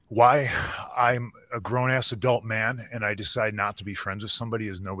Why I'm a grown-ass adult man and I decide not to be friends with somebody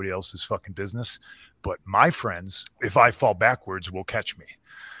is nobody else's fucking business. But my friends, if I fall backwards, will catch me.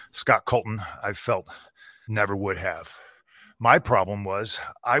 Scott Colton, I felt never would have. My problem was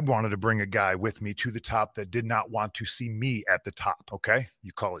I wanted to bring a guy with me to the top that did not want to see me at the top, okay?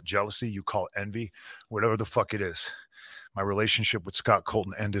 You call it jealousy, you call it envy, whatever the fuck it is. My relationship with Scott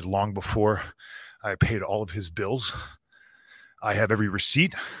Colton ended long before I paid all of his bills. I have every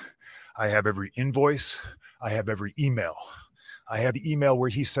receipt. I have every invoice. I have every email. I have the email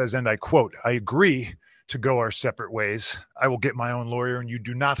where he says, and I quote, "I agree to go our separate ways. I will get my own lawyer and you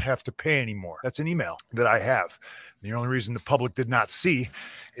do not have to pay anymore." That's an email that I have. The only reason the public did not see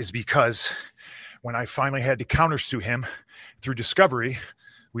is because when I finally had to countersue him through discovery,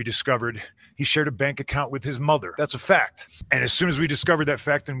 we discovered he shared a bank account with his mother. That's a fact. And as soon as we discovered that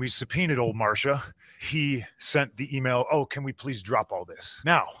fact and we subpoenaed old Marcia, he sent the email, "Oh, can we please drop all this?"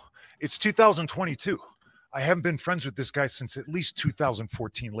 Now, it's 2022. I haven't been friends with this guy since at least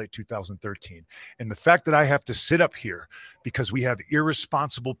 2014, late 2013. And the fact that I have to sit up here because we have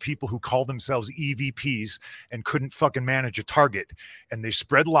irresponsible people who call themselves EVPs and couldn't fucking manage a target, and they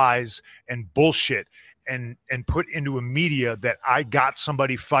spread lies and bullshit and put into a media that I got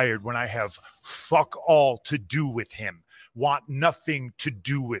somebody fired when I have fuck all to do with him. Want nothing to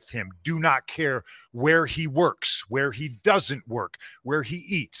do with him. Do not care where he works, where he doesn't work, where he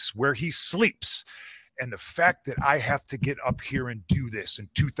eats, where he sleeps. And the fact that I have to get up here and do this in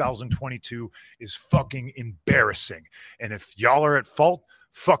 2022 is fucking embarrassing. And if y'all are at fault,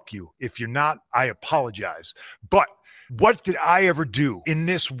 fuck you. If you're not, I apologize. But what did I ever do in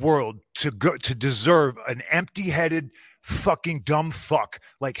this world to deserve an empty-headed fucking dumb fuck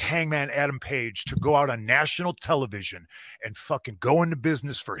like Hangman Adam Page to go out on national television and fucking go into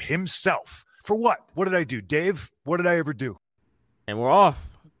business for himself? For what? What did I do, Dave? What did I ever do? And we're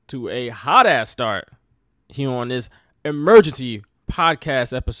off to a hot-ass start here on this emergency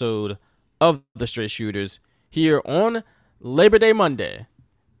podcast episode of The Straight Shooters here on Labor Day Monday.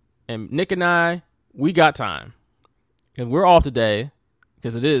 And Nick and I, we got time. And we're off today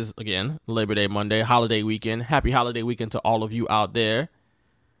because it is, again, Labor Day Monday, holiday weekend. Happy holiday weekend to all of you out there.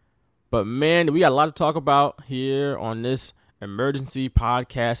 But, man, we got a lot to talk about here on this emergency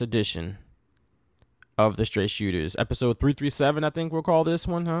podcast edition of The Straight Shooters. Episode 337, I think we'll call this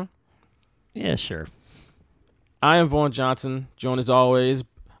one, huh? Yeah, sure. I am Vaughn Johnson, joined as always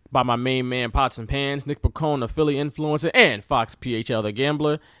by my main man, Pots and Pans, Nick Pacone, the Philly influencer, and Fox PHL, the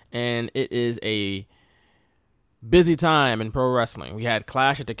gambler. And it is a busy time in pro wrestling. We had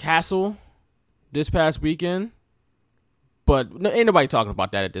Clash at the Castle this past weekend, but ain't nobody talking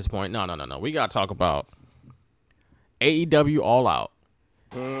about that at this point. No. We got to talk about AEW All Out.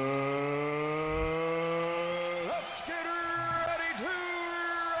 Let's get ready to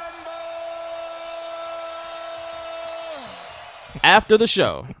rumble. After the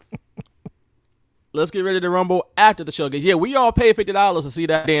show. Let's get ready to rumble after the show. Yeah, we all paid $50 to see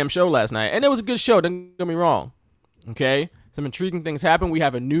that damn show last night. And it was a good show, don't get me wrong. Okay? Some intriguing things happened. We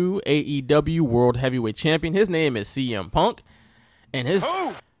have a new AEW World Heavyweight Champion. His name is CM Punk. And his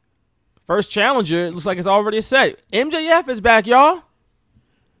first challenger, it looks like it's already set. MJF is back, y'all.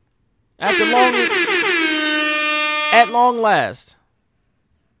 At long last,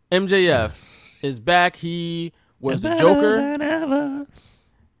 MJF is back. He was the Joker.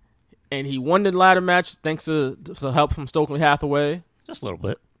 And he won the ladder match thanks to some help from Stokely Hathaway. Just a little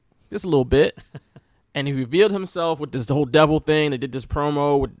bit. Just a little bit. And he revealed himself with this whole devil thing. They did this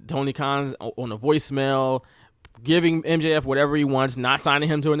promo with Tony Khan on a voicemail, giving MJF whatever he wants, not signing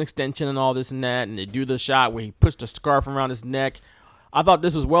him to an extension and all this and that. And they do the shot where he puts the scarf around his neck. I thought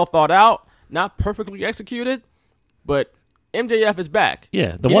this was well thought out, not perfectly executed, but MJF is back.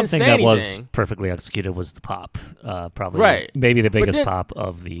 Yeah, the one thing that was perfectly executed was the pop. Probably, right. Maybe the biggest pop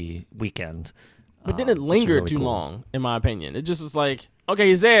of the weekend. But then it lingered really too long, in my opinion. It just was like, okay,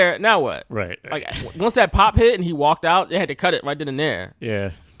 he's there, now what? Right. Like, once that pop hit and he walked out, they had to cut it right then and there.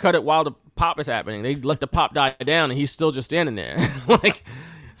 Yeah. Cut it while the pop is happening. They let the pop die down, and he's still just standing there.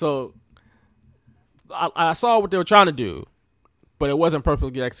 So I saw what they were trying to do, but it wasn't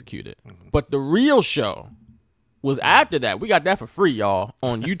perfectly executed. Mm-hmm. But the real show was after that. We got that for free, y'all,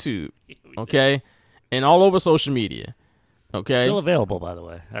 on YouTube, okay? And all over social media, okay? Still available, by the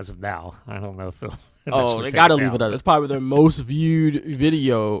way, as of now. I don't know if they'll they got to leave it up. It's probably their most viewed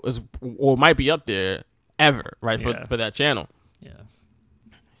video, or might be up there ever, right, for that channel. Yeah.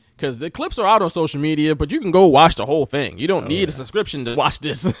 Because the clips are out on social media, but you can go watch the whole thing. You don't need a subscription to watch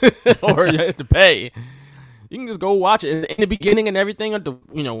this or you have to pay. You can just go watch it in the beginning and everything.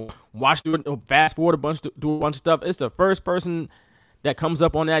 Watch, fast forward do a bunch of stuff. It's the first person that comes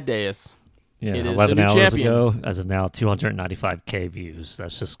up on that dais. Yeah, it is 11 the new hours champion. ago, as of now, 295K views.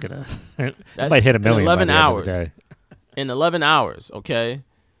 That's just gonna it That's might hit a million in 11 by the hours. end of the day. In 11 hours, okay?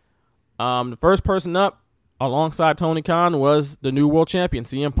 The first person up alongside Tony Khan was the new world champion,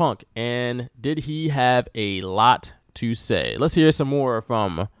 CM Punk. And did he have a lot to say? Let's hear some more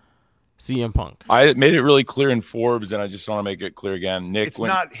from CM Punk. I made it really clear in Forbes, and I just want to make it clear again. Nick, It's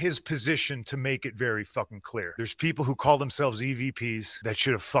not his position to make it very fucking clear. There's people who call themselves EVPs that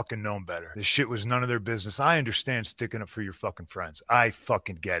should have fucking known better. This shit was none of their business. I understand sticking up for your fucking friends. I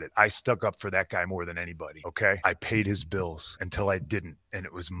fucking get it. I stuck up for that guy more than anybody, okay? I paid his bills until I didn't, and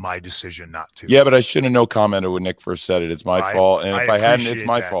it was my decision not to. Yeah, but I shouldn't have no commented when Nick first said it. It's my fault, and if I hadn't, it's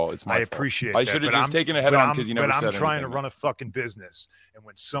my that. fault. It's my I fault. appreciate I that. should have But just taken it head on because you never said anything. But I'm trying to anything. run a fucking business, and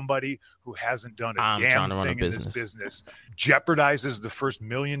when somebody who hasn't done a I'm damn trying to run a thing in business. this business jeopardizes the first $1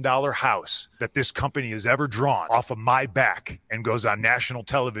 million house that this company has ever drawn off of my back and goes on national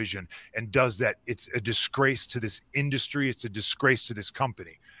television and does that, it's a disgrace to this industry. It's a disgrace to this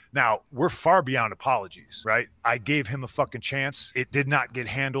company. Now, we're far beyond apologies, right? I gave him a fucking chance. It did not get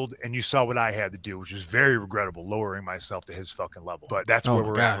handled, and you saw what I had to do, which was very regrettable, lowering myself to his fucking level. But that's where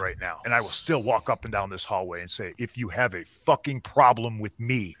we're at right now. And I will still walk up and down this hallway and say, if you have a fucking problem with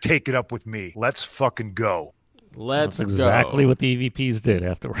me, take it up with me. Let's fucking go. Let's That's go. exactly what the EVPs did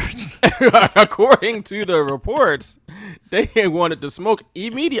afterwards. According to the reports, they wanted to smoke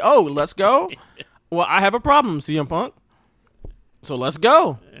immediately. Oh, let's go. Well, I have a problem, CM Punk. So let's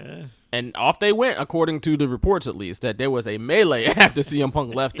go. Yeah. And off they went, according to the reports at least, that there was a melee after CM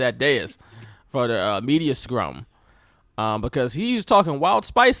Punk left that dais for the media scrum. Because he's talking wild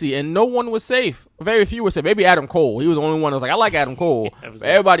spicy and no one was safe. Very few were safe. Maybe Adam Cole. He was the only one that was like, I like Adam Cole. But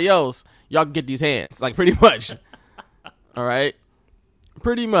everybody else, y'all can get these hands. Like, pretty much. All right?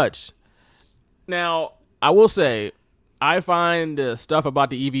 Pretty much. Now, I will say, I find the stuff about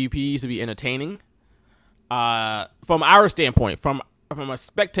the EVPs to be entertaining. From our standpoint, from a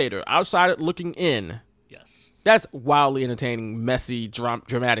spectator, outside looking in. Yes. That's wildly entertaining, messy,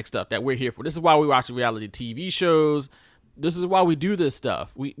 dramatic stuff that we're here for. This is why we watch reality TV shows. This is why we do this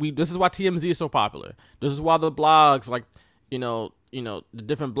stuff. This is why TMZ is so popular. This is why the blogs, like, you know, the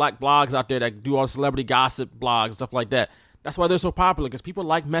different black blogs out there that do all the celebrity gossip blogs and stuff like that. That's why they're so popular, because people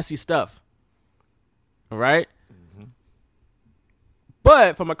like messy stuff. All right? Mm-hmm.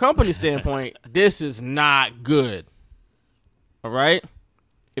 But from a company standpoint, this is not good. All right?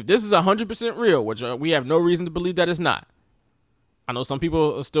 If this is 100% real, which we have no reason to believe that it's not. I know some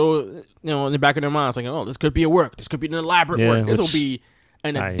people are still, in the back of their minds like, oh, this could be a work. This could be an elaborate work. This will be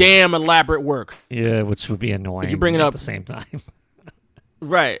a damn elaborate work. Yeah, which would be annoying if you bring it up at the same time.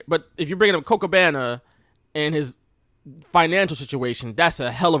 Right. But if you're bringing up Coca Cabana and his financial situation, that's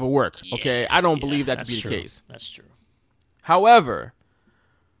a hell of a work. Okay? I don't believe that to be the case. That's true. However,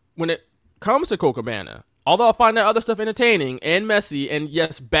 when it comes to Coca Cabana, although I find that other stuff entertaining and messy and,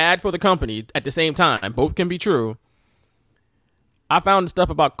 yes, bad for the company at the same time, both can be true, I found stuff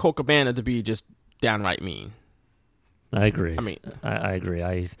about Coca Cabana to be just downright mean. I agree. I mean, I agree.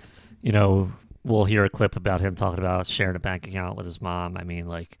 We'll hear a clip about him talking about sharing a bank account with his mom. I mean,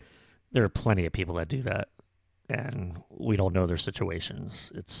 like, there are plenty of people that do that, and we don't know their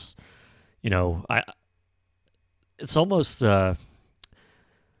situations. It's, it's almost,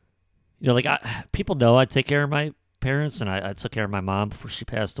 people know I take care of my parents, and I took care of my mom before she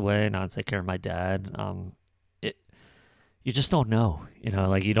passed away, and I take care of my dad. You just don't know,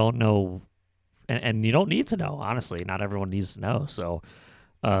 you don't know, and you don't need to know, honestly. Not everyone needs to know. So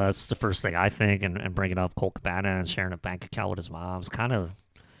that's the first thing I think, and bringing up Colt Cabana and sharing a bank account with his mom is kind of,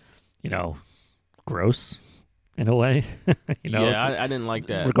 gross in a way. Yeah, I didn't like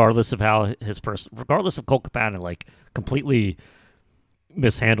that. Regardless of how regardless of Colt Cabana, like, completely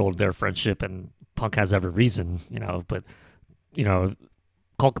mishandled their friendship, and Punk has every reason, but,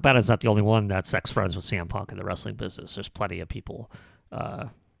 Colt Cabana is not the only one that's ex-friends with CM Punk in the wrestling business. There's plenty of people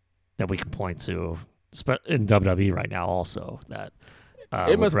that we can point to in WWE right now also that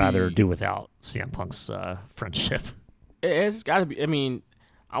would rather do without CM Punk's friendship. It's got to be. I mean,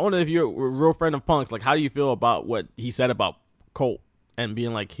 I wonder if you're a real friend of Punk's. Like, how do you feel about what he said about Colt and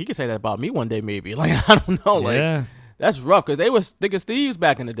being like, he could say that about me one day maybe? Like, I don't know. Like, that's rough because they was thick as thieves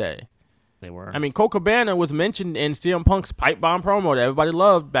back in the day. They were. I mean, Colt Cabana was mentioned in CM Punk's pipe bomb promo that everybody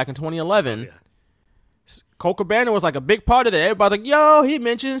loved back in 2011. Oh, yeah. Colt Cabana was like a big part of that. Everybody's like, yo, he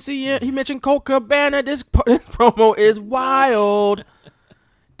mentioned Colt Cabana. This promo is wild.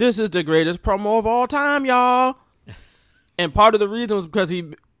 This is the greatest promo of all time, y'all. And part of the reason was because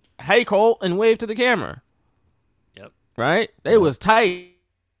he, hey, Colt, and waved to the camera. Yep. Right? They was tight.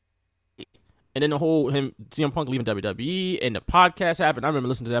 And then the whole CM Punk leaving WWE and the podcast happened. I remember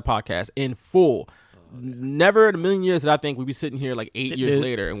listening to that podcast in full. Never in a million years did I think we'd be sitting here like 8 years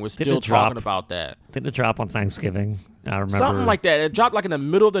later and we're still talking about that. Didn't it drop on Thanksgiving? I remember something like that. It dropped like in the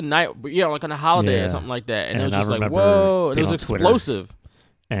middle of the night, like on a holiday or something like that. And it was just like, whoa! And it was explosive.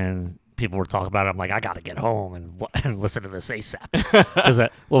 Twitter, and people were talking about it. I'm like, I got to get home and listen to this ASAP. Because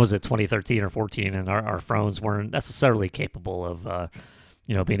what was it, 2013 or 14, and our phones weren't necessarily capable of,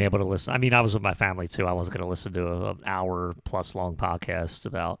 being able to listen. I mean, I was with my family too. I wasn't going to listen to an hour plus long podcast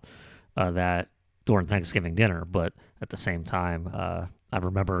about that during Thanksgiving dinner, but at the same time, I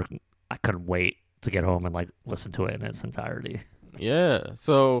remember I couldn't wait to get home and like listen to it in its entirety. Yeah,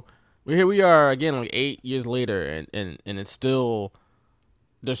 so here we are again, like 8 years later, and it's still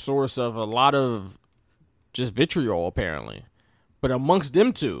the source of a lot of just vitriol, apparently, but amongst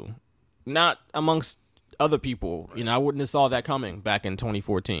them two, not amongst other people. I wouldn't have saw that coming back in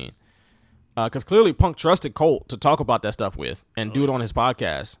 2014, because clearly Punk trusted Colt to talk about that stuff with and do it on his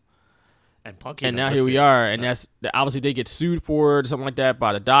podcast. And now here we are, and that's obviously they get sued for it, something like that,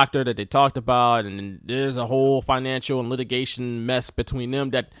 by the doctor that they talked about, and there's a whole financial and litigation mess between them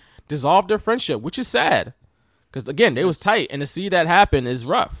that dissolved their friendship, which is sad, because again they was tight, and to see that happen is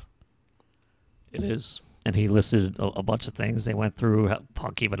rough. It is, and he listed a bunch of things they went through.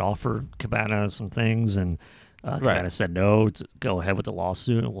 Punk even offered Cabana some things, and Cabana said no, to go ahead with the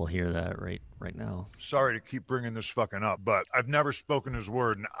lawsuit, and we'll hear that right now. Sorry to keep bringing this fucking up, but I've never spoken his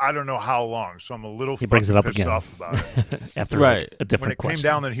word, and I don't know how long, so I'm a little pissed off about it. After a different when it question. came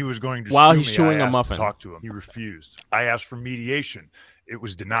down that he was going to while sue he's me, chewing I a asked muffin to talk to him. He refused. I asked for mediation. It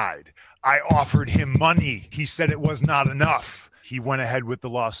was denied. I offered him money. He said it was not enough. He went ahead with the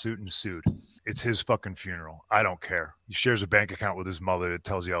lawsuit and sued. It's his fucking funeral. I don't care. He shares a bank account with his mother that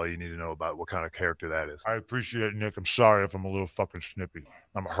tells you all you need to know about what kind of character that is. I appreciate it, Nick. I'm sorry if I'm a little fucking snippy.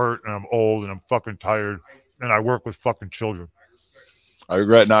 I'm hurt and I'm old and I'm fucking tired and I work with fucking children. I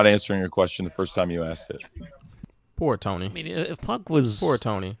regret not answering your question the first time you asked it. Poor Tony. I mean, if Punk was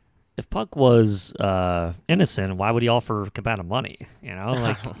innocent, why would he offer Cabana money?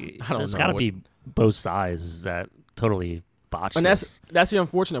 Like there's got to be both sides that totally botched. And that's the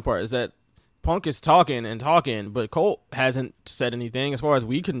unfortunate part, is that Punk is talking and talking, but Colt hasn't said anything as far as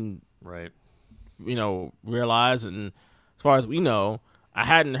we can, realize. And as far as we know, I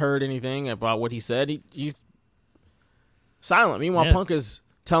hadn't heard anything about what he said. He's silent. Meanwhile, Punk is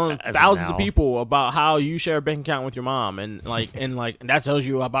telling thousands of people about how you share a bank account with your mom, and that tells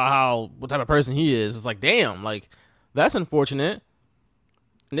you about what type of person he is. It's like, damn, like that's unfortunate.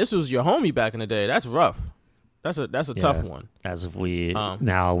 And this was your homie back in the day. That's rough. That's a tough one. As of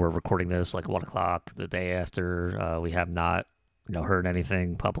now we're recording this like 1:00 the day after. We have not heard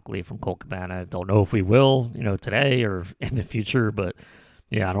anything publicly from Colt Cabana. Don't know if we will today or in the future, but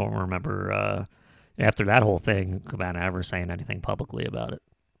yeah, I don't remember after that whole thing Cabana ever saying anything publicly about it.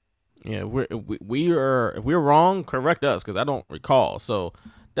 Yeah, if we're wrong, correct us, because I don't recall. So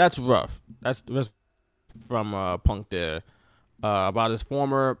that's rough. That's from Punk there about his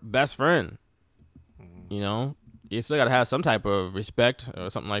former best friend. You still got to have some type of respect or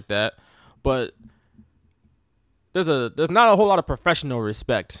something like that. But there's not a whole lot of professional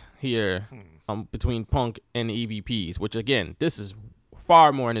respect here between Punk and the EVPs, which, again, this is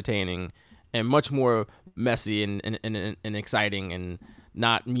far more entertaining and much more messy and exciting and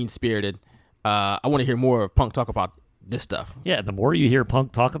not mean-spirited. I want to hear more of Punk talk about this stuff. Yeah, the more you hear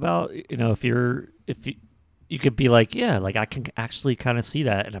Punk talk about, if you could be like, yeah, like I can actually kind of see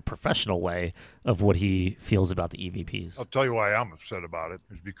that in a professional way of what he feels about the EVPs. I'll tell you why I'm upset about it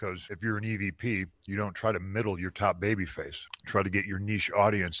is because if you're an EVP, you don't try to middle your top babyface. Try to get your niche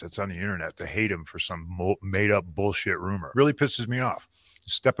audience that's on the internet to hate him for some made-up bullshit rumor. Really pisses me off.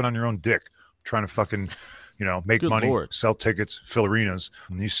 Stepping on your own dick, trying to fucking, make Good money, Lord. sell tickets, fill arenas,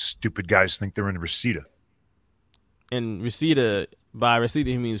 and these stupid guys think they're in Reseda. And by Reseda,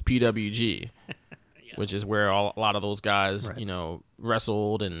 he means PWG. Which is where a lot of those guys,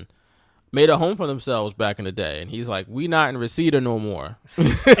 wrestled and made a home for themselves back in the day. And he's like, we not in Reseda no more.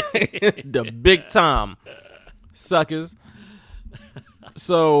 The big time suckers.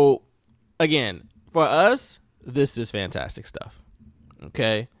 So, again, for us, this is fantastic stuff.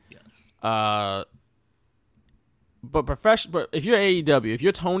 Okay? Yes. But if you're AEW, if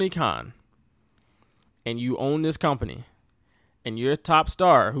you're Tony Khan, and you own this company, and you're a top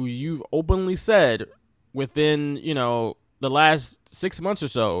star who you've openly said within, the last 6 months or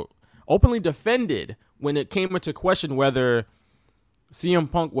so, openly defended when it came into question whether CM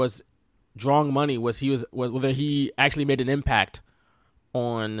Punk was drawing money, whether he actually made an impact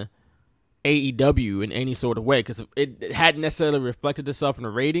on AEW in any sort of way because it hadn't necessarily reflected itself in the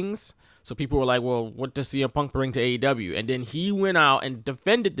ratings. So people were like, well, what does CM Punk bring to AEW? And then he went out and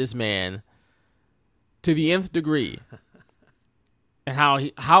defended this man to the nth degree and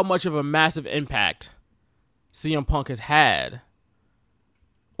how much of a massive impact CM Punk has had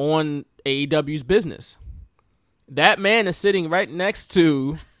on AEW's business. That man is sitting right next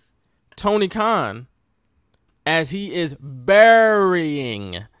to Tony Khan as he is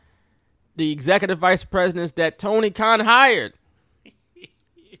burying the executive vice presidents that Tony Khan hired.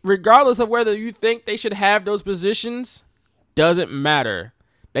 Regardless of whether you think they should have those positions, doesn't matter.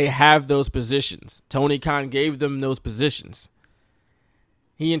 They have those positions. Tony Khan gave them those positions.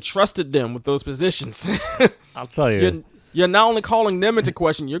 He entrusted them with those positions. I'll tell you. You're not only calling them into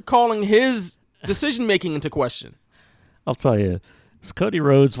question, you're calling his decision-making into question. I'll tell you. Is Cody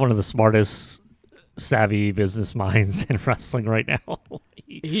Rhodes one of the smartest, savvy business minds in wrestling right now?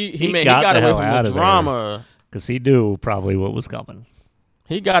 He got away from the drama. Because he knew probably what was coming.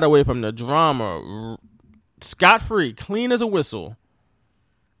 He got away from the drama scot-free, clean as a whistle.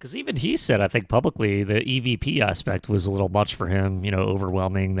 Because even he said, I think publicly, the EVP aspect was a little much for him,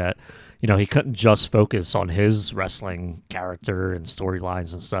 overwhelming that, he couldn't just focus on his wrestling character and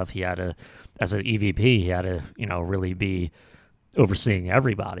storylines and stuff. He had to, as an EVP, he had to, really be overseeing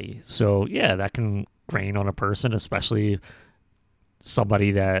everybody. So, yeah, that can grain on a person, especially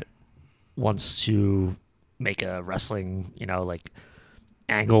somebody that wants to make a wrestling,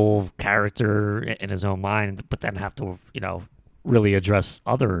 angle character in his own mind, but then have to, really address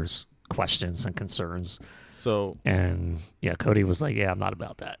others' questions and concerns. So, and yeah, Cody was like, yeah, I'm not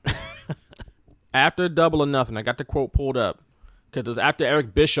about that. After Double or Nothing, I got the quote pulled up because it was after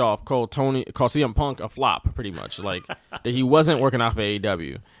Eric Bischoff called CM Punk a flop, pretty much, like that he wasn't working off of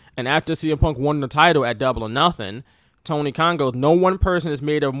AEW. And after CM Punk won the title at Double or Nothing, Tony Khan goes, no one person has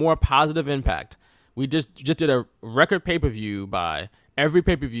made a more positive impact. We just did a record pay-per-view by every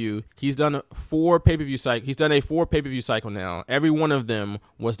pay-per-view. He's done 4 pay-per-view cycle. He's done a 4 pay-per-view cycle now. Every one of them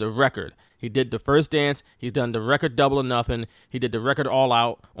was the record. He did the first dance. He's done the record Double or Nothing. He did the record All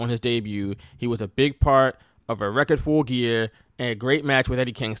Out on his debut. He was a big part of a record Full Gear and a great match with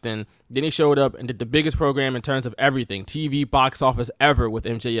Eddie Kingston. Then he showed up and did the biggest program in terms of everything, TV, box office ever with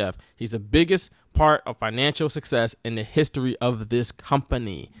MJF. He's the biggest part of financial success in the history of this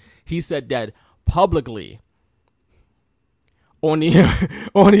company. He said that publicly. On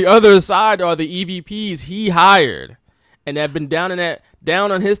the other side are the EVPs he hired and have been down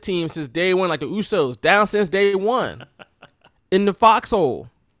on his team since day one, like the Usos, down since day one in the foxhole.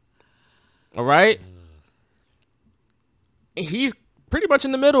 All right? And he's pretty much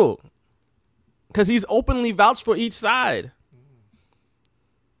in the middle because he's openly vouched for each side.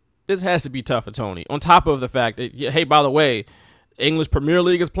 This has to be tough for Tony. On top of the fact that, hey, by the way, English Premier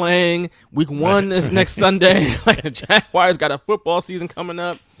League is playing. Week 1 is next Sunday. Like the Jaguars got a football season coming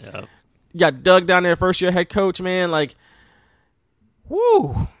up. Yep. You got Doug down there, first year head coach, man. Like,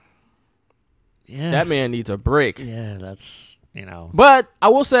 whoo. Yeah. That man needs a break. Yeah, that's, But I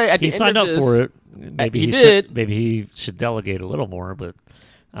will say, at the he end signed of up this, for it. Maybe he did. did. Maybe he should delegate a little more, but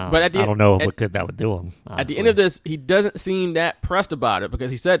But at the, I don't know what good that would do him. Honestly. At the end of this, he doesn't seem that pressed about it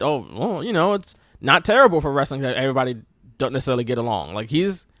because he said, "Oh, well, it's not terrible for wrestling that everybody don't necessarily get along." Like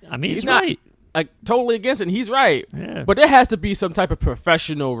he's not right. Like totally against it. He's right. Yeah. But there has to be some type of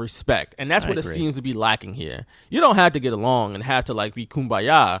professional respect, and that's what it agree. seems to be lacking here. You don't have to get along and have to like be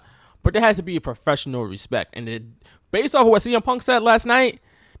kumbaya, but there has to be a professional respect. And based off of what CM Punk said last night,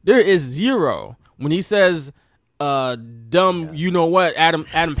 there is zero when he says, you know what,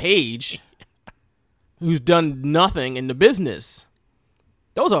 Adam Page, who's done nothing in the business.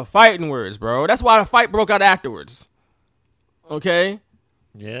 Those are fighting words, bro. That's why the fight broke out afterwards. Okay?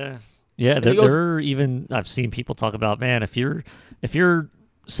 Yeah. Yeah, there even I've seen people talk about, man, if you're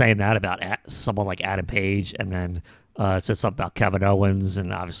saying that about someone like Adam Page and then it said something about Kevin Owens,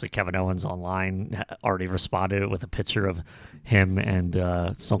 and obviously Kevin Owens online already responded with a picture of him and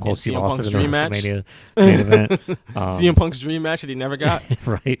Stone Cold Steve Austin in the WrestleMania main event. CM Punk's dream match that he never got.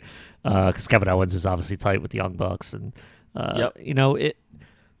 Right. Because Kevin Owens is obviously tight with the Young Bucks. And,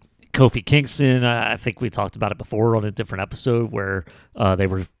 Kofi Kingston, I think we talked about it before on a different episode where they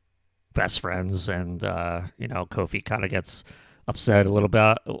were best friends, and, Kofi kind of gets upset a little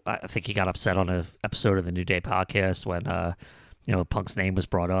bit. I think he got upset on an episode of the New Day podcast when Punk's name was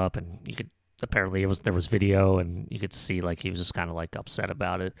brought up, and you could apparently there was video, and you could see like he was just kind of like upset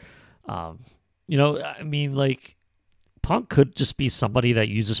about it. Punk could just be somebody that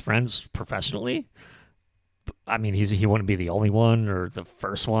uses friends professionally. I mean, he wouldn't be the only one or the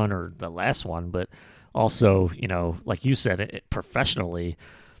first one or the last one, but also, like you said, professionally,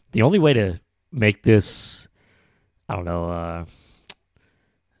 the only way to make this, I don't know, I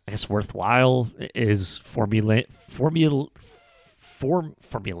guess worthwhile is formulating.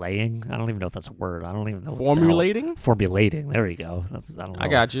 I don't even know if that's a word. I don't even know. Formulating? Formulating. There you go. I don't know. I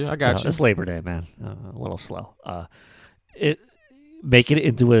got you. It's Labor Day, man. A little slow. Make it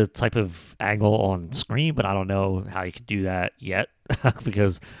into a type of angle on screen, but I don't know how you could do that yet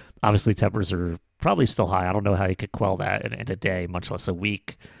because obviously tempers are probably still high. I don't know how you could quell that in a day, much less a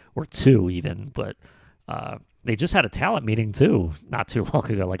week or two even. But they just had a talent meeting too, not too long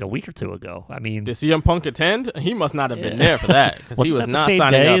ago, like a week or two ago. I mean, did CM Punk attend? He must not have been there for that because he was not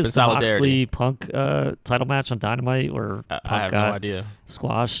signing up in as solidarity. The Punk title match on Dynamite, or Punk I have no idea.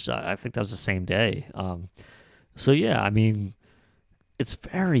 Squashed. I think that was the same day. So yeah, I mean, it's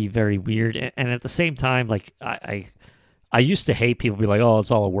very, very weird, and at the same time, like I used to hate people be like, oh,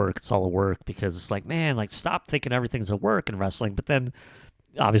 it's all a work, because it's like, man, like stop thinking everything's a work in wrestling. But then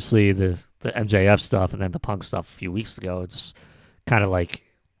obviously the MJF stuff and then the Punk stuff a few weeks ago, it's kind of like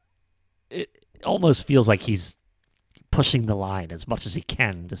it almost feels like he's pushing the line as much as he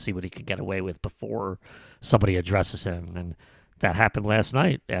can to see what he can get away with before somebody addresses him. And that happened last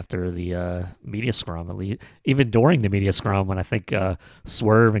night after the media scrum, at least, even during the media scrum when I think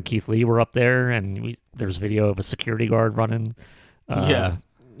Swerve and Keith Lee were up there, and there's video of a security guard running. I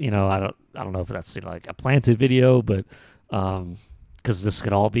don't know if that's like a planted video, but because this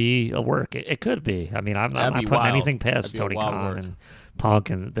could all be a work, it could be. I mean, I'm not putting anything past Tony Khan and Punk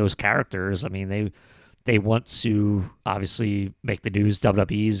and those characters. I mean, they want to obviously make the news.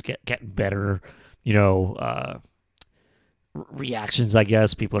 WWE's getting better, reactions, I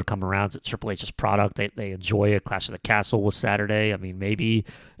guess. People are coming around to Triple H's product. They enjoy it. Clash of the Castle was Saturday. I mean, maybe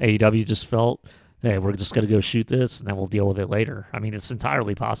AEW just felt, hey, we're just going to go shoot this, and then we'll deal with it later. I mean, it's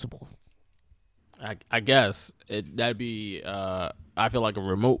entirely possible. I guess that'd be, I feel like a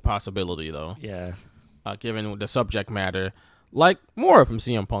remote possibility, though. Yeah. Given the subject matter. Like, more from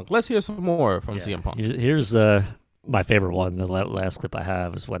CM Punk. Let's hear some more from CM Punk. Here's my favorite one. The last clip I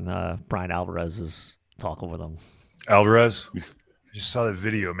have is when Brian Alvarez is talking with him. Alvarez, I just saw the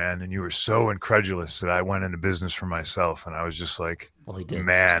video, man, and you were so incredulous that I went into business for myself, and I was just like, well, he did.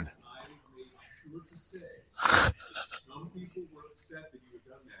 Man. Some people were upset that you had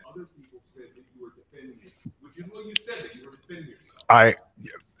done that. Other people said that you were defending yourself, which is what you said, that you were defending yourself.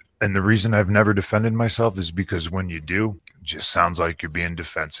 And the reason I've never defended myself is because when you do, it just sounds like you're being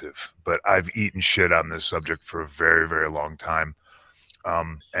defensive. But I've eaten shit on this subject for a very, very long time.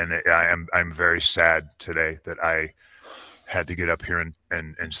 And I'm very sad today that I had to get up here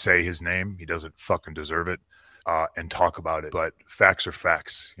and say his name. He doesn't fucking deserve it, and talk about it. But facts are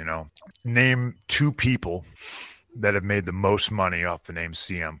facts, Name two people that have made the most money off the name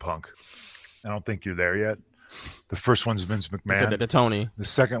CM Punk. I don't think you're there yet. The first one's Vince McMahon. The Tony. The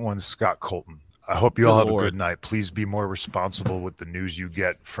second one's Scott Colton. I hope you all have a good night. Please be more responsible with the news you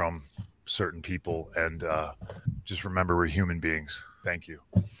get from certain people, and just remember we're human beings. Thank you.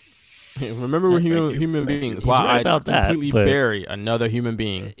 Remember we're human beings. Why right I completely bury another human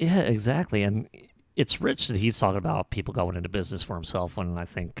being. Yeah, exactly. And it's rich that he's talking about people going into business for himself when I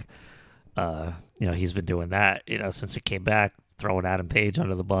think, he's been doing that, since he came back, throwing Adam Page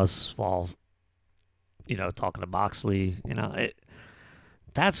under the bus while, talking to Moxley.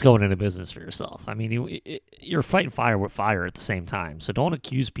 That's going into business for yourself. I mean, you're fighting fire with fire at the same time. So don't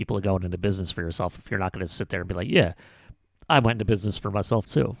accuse people of going into business for yourself if you're not going to sit there and be like, yeah, I went into business for myself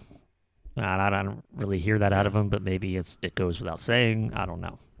too. And I don't really hear that out of him, but maybe it goes without saying. I don't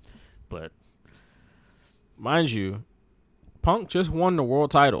know. But mind you, Punk just won the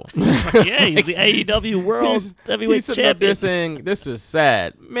world title. Yeah, he's the AEW World Heavyweight He's sitting Champion. up there saying, this is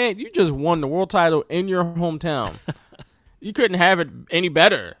sad. Man, you just won the world title in your hometown. You couldn't have it any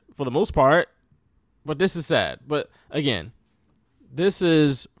better for the most part. But this is sad. But again, this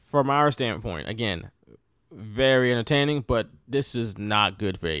is, from our standpoint, again, very entertaining, but this is not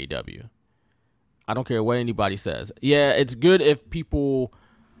good for AEW. I don't care what anybody says. Yeah, it's good if people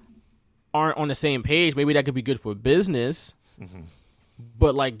aren't on the same page. Maybe that could be good for business. Mm-hmm.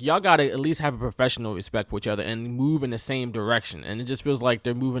 But, like, y'all got to at least have a professional respect for each other and move in the same direction. And it just feels like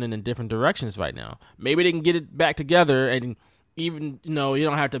they're moving in different directions right now. Maybe they can get it back together, and even, you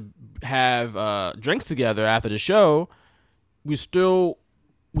don't have to have drinks together after the show. We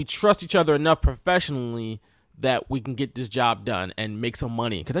trust each other enough professionally that we can get this job done and make some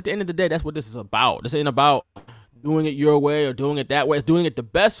money. Because at the end of the day, that's what this is about. This ain't about doing it your way or doing it that way. It's doing it the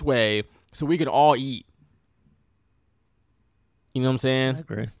best way so we can all eat. You know what I'm saying? I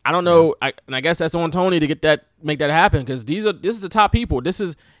agree. I don't know. I guess that's on Tony to make that happen, because this is the top people. This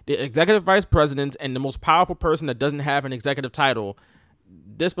is the executive vice president and the most powerful person that doesn't have an executive title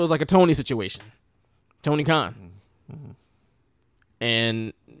this feels like a Tony situation. Tony Khan.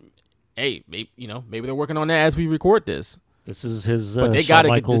 And hey, maybe they're working on that as we record this. This is his. But they got to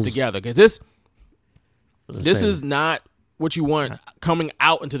get this together because this is not what you want coming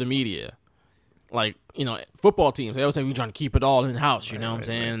out into the media. Like, football teams, they always say we're trying to keep it all in house. You know what I'm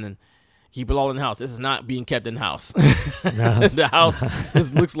saying? And keep it all in house. This is not being kept in house. No. The house.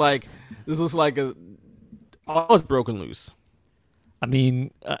 This looks like all is broken loose. I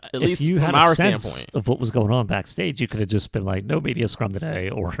mean, at if least you from had our a sense standpoint of what was going on backstage, you could have just been like, no media scrum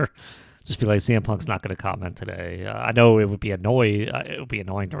today, or just be like, CM Punk's not going to comment today. I know it would be annoying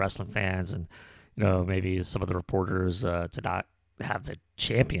to wrestling fans, and maybe some of the reporters to not have the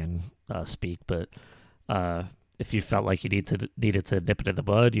champion speak. But if you felt like you needed to nip it in the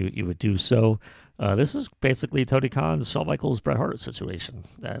bud, you would do so. This is basically Tony Khan's Shawn Michaels Bret Hart situation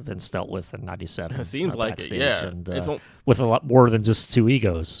that Vince dealt with in '97. It seems like it, yeah. And, with a lot more than just two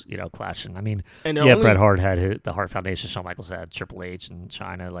egos, clashing. I mean, Bret Hart had the Hart Foundation. Shawn Michaels had Triple H and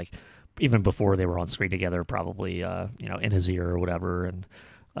China, like even before they were on screen together, probably in his ear or whatever. And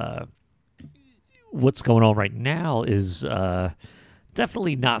what's going on right now is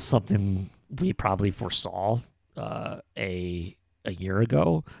definitely not something we probably foresaw a year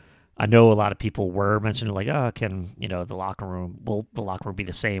ago. I know a lot of people were mentioning like, can the locker room be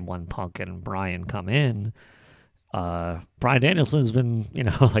the same when Punk and Bryan come in? Bryan Danielson's been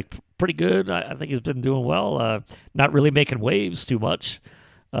like pretty good. I think he's been doing well. Not really making waves too much,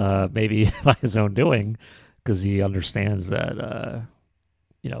 maybe by his own doing, because he understands that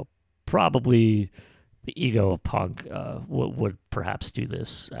probably the ego of Punk would perhaps do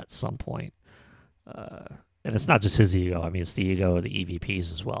this at some point. And it's not just his ego. I mean, it's the ego of the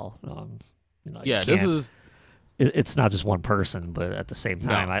EVPs as well. It's not just one person, but at the same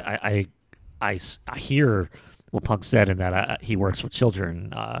time, no. I hear what Punk said in that he works with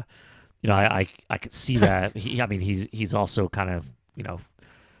children. I could see that. He's also kind of,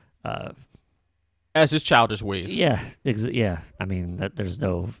 as his childish ways. Yeah, yeah. I mean, there's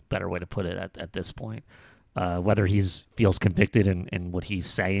no better way to put it at this point. Whether he feels convicted in what he's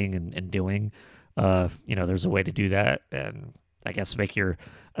saying and doing. There's a way to do that, and I guess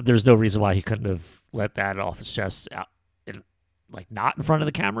there's no reason why he couldn't have let that off his chest out, not in front of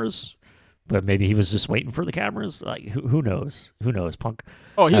the cameras, but maybe he was just waiting for the cameras. Like, who knows? Who knows? Punk.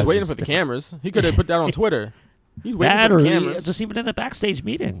 Oh, he's waiting for the cameras. He could have put that on Twitter. He's waiting for the cameras. Just even in the backstage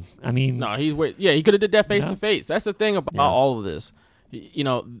meeting. I mean, no, he could have did that face to face. That's the thing about all of this.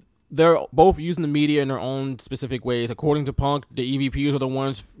 They're both using the media in their own specific ways. According to Punk, the EVPs are the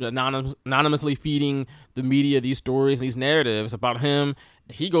ones anonymously feeding the media these stories, these narratives about him.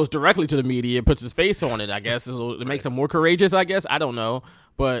 He goes directly to the media, puts his face on it, I guess. It makes him more courageous, I guess. I don't know.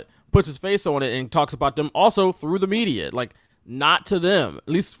 But puts his face on it and talks about them also through the media. Like, not to them. At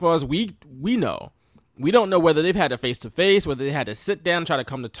least as far as we know. We don't know whether they've had a face-to-face, whether they had to sit down, try to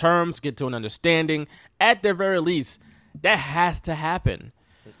come to terms, get to an understanding. At their very least, that has to happen.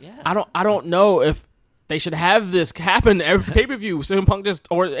 Yeah. I don't know if they should have this happen every pay-per-view. CM Punk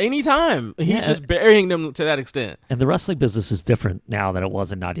or any time. He's just burying them to that extent. And the wrestling business is different now than it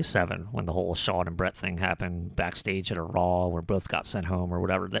was in '97 when the whole Shawn and Brett thing happened backstage at a Raw where both got sent home or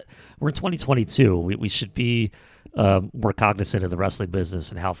whatever. That we're in 2022. We should be more cognizant of the wrestling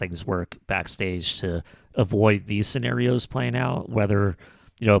business and how things work backstage to avoid these scenarios playing out. Whether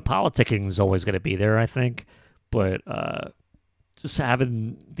politicking is always going to be there, I think, but just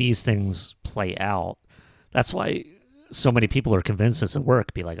having these things play out. That's why so many people are convinced it's at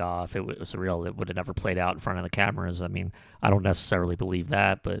work. Be like, if it was real, it would have never played out in front of the cameras. I mean, I don't necessarily believe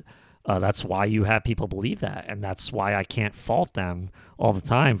that, but that's why you have people believe that. And that's why I can't fault them all the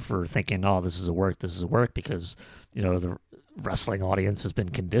time for thinking, this is a work, because, the wrestling audience has been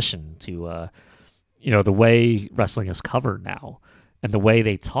conditioned to, the way wrestling is covered now and the way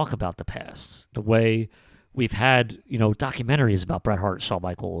they talk about the past, the way we've had, documentaries about Bret Hart, Shawn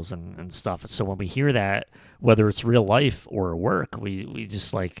Michaels, and stuff. So when we hear that, whether it's real life or work, we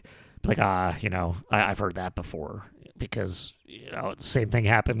just I've heard that before because the same thing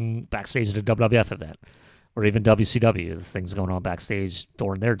happened backstage at a WWF event or even WCW. The things going on backstage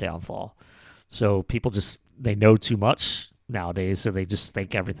during their downfall. So people they know too much nowadays, so they just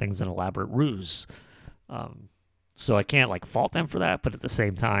think everything's an elaborate ruse. So I can't fault them for that, but at the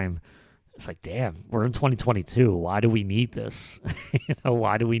same time, it's like, damn, we're in 2022. Why do we need this?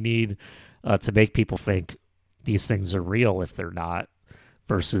 Why do we need to make people think these things are real if they're not,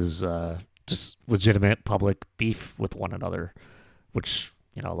 versus just legitimate public beef with one another, which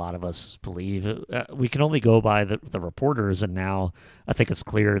a lot of us believe. We can only go by the reporters, and now I think it's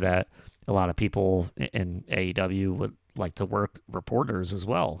clear that a lot of people in AEW like to work reporters as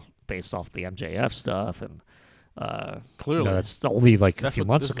well, based off the MJF stuff, and Clearly, that's only like a that's few what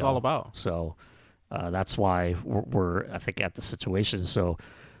months this ago. is all about. So that's why we're I think at the situation. So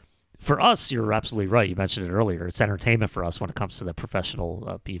for us, you're absolutely right. You mentioned it earlier. It's entertainment for us when it comes to the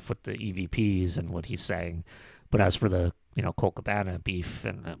professional beef with the EVPs and what he's saying. But as for the Colt Cabana beef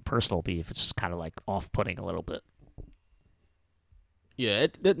and personal beef, it's just kind of like off-putting a little bit. Yeah,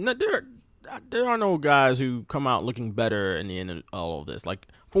 there are no guys who come out looking better in the end of all of this. Like,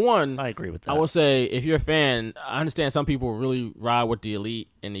 for one, I agree with that. I will say, if you're a fan, I understand some people really ride with the Elite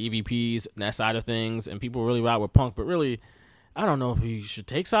and the EVPs and that side of things, and people really ride with Punk, but really, I don't know if we should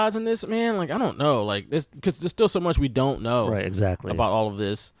take sides in this, man. Like, I don't know. Like, this, because there's still so much we don't know Right, exactly. about all of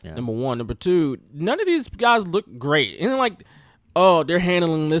this, Yeah. number one. Number two, none of these guys look great. And like, oh, they're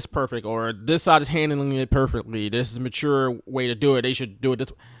handling this perfect, or this side is handling it perfectly. This is a mature way to do it. They should do it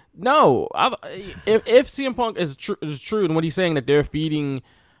this way. No, if CM Punk is true in what he's saying, that they're feeding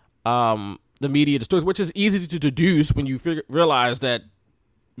the media the stories, which is easy to deduce when you realize that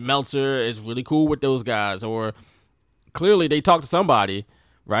Meltzer is really cool with those guys, or clearly they talk to somebody,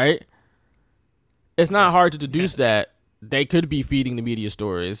 right? It's not hard to deduce that they could be feeding the media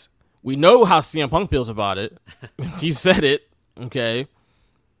stories. We know how CM Punk feels about it. He said it, okay?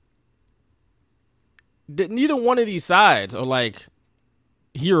 Neither one of these sides are like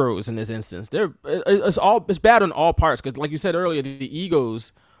heroes in this instance. It's bad on all parts, because like you said earlier, the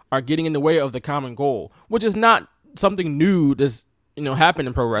egos are getting in the way of the common goal, which is not something new that's happened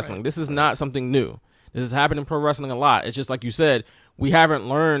in pro wrestling. Right. This is not something new. This has happened in pro wrestling a lot. It's just like you said, we haven't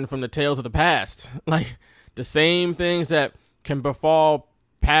learned from the tales of the past. Like, the same things that can befall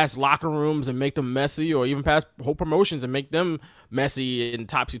past locker rooms and make them messy, or even past whole promotions and make them messy and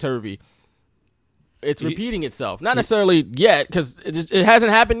topsy-turvy. It's repeating itself. Not necessarily yet, because it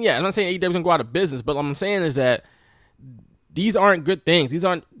hasn't happened yet. I'm not saying AEW's going to go out of business, but what I'm saying is that these aren't good things. These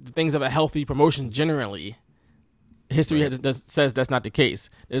aren't the things of a healthy promotion generally. History says that's not the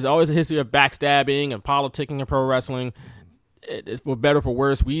case. There's always a history of backstabbing and politicking in pro wrestling. It's for better or for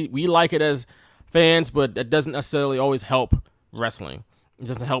worse. We like it as fans, but that doesn't necessarily always help wrestling. It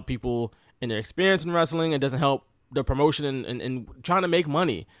doesn't help people in their experience in wrestling. It doesn't help the promotion and trying to make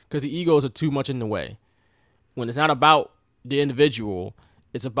money, because the egos are too much in the way. When it's not about the individual,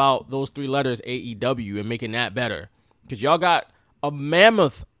 it's about those three letters AEW and making that better. Because y'all got a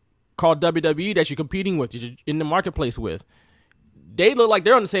mammoth called WWE that you're competing with, you're in the marketplace with. They look like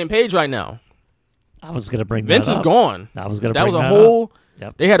they're on the same page right now. I was gonna bring Vince that up. is gone. I was gonna. That bring was a that whole. Up.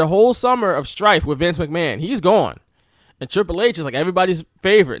 Yep. They had a whole summer of strife with Vince McMahon. He's gone, and Triple H is like everybody's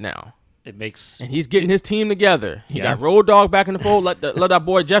favorite now. It makes, and he's getting his team together. He got Road Dogg back in the fold. Let that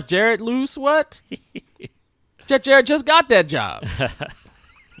boy Jeff Jarrett loose. What? Jeff Jarrett just got that job,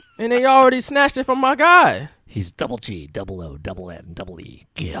 and they already snatched it from my guy. He's double G, double O, double N, double E.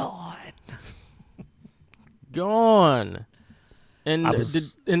 Gone. And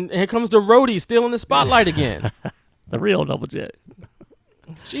here comes the roadie stealing the spotlight again. The real Double J.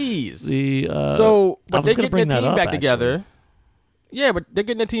 Jeez. But they're getting their team back together. Yeah, but they're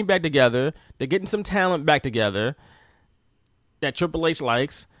getting their team back together. They're getting some talent back together that Triple H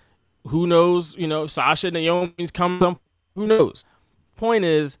likes. Who knows? Sasha and Naomi's coming. Who knows? Point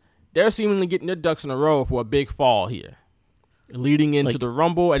is, they're seemingly getting their ducks in a row for a big fall here, leading into the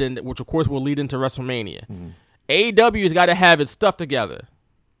Rumble, and then, which of course will lead into WrestleMania. Mm-hmm. AEW's got to have its stuff together.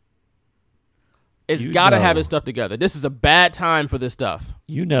 It's got to have its stuff together. This is a bad time for this stuff.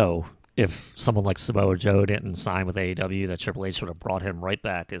 If someone like Samoa Joe didn't sign with AEW, that Triple H would have brought him right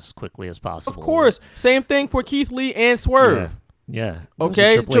back as quickly as possible. Of course. Same thing for Keith Lee and Swerve. Yeah.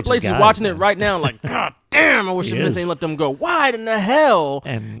 Okay? Triple H is watching it right now like, God damn, I wish Vince ain't let them go. Why in the hell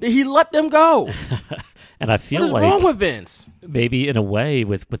did he let them go? And I feel what is wrong with Vince? Maybe in a way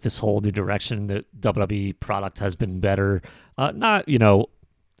with this whole new direction, the WWE product has been better. Not,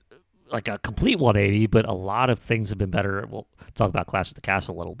 like a complete 180, but a lot of things have been better. We'll talk about Clash of the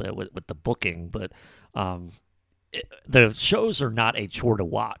Castle a little bit with the booking, but the shows are not a chore to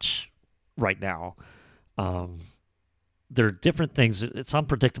watch right now. There are different things. It's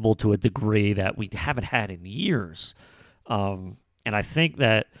unpredictable to a degree that we haven't had in years. And I think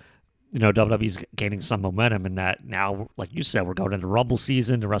that, WWE's gaining some momentum in that now, like you said, we're going into Rumble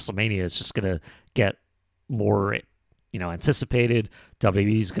season. The WrestleMania is just going to get more anticipated.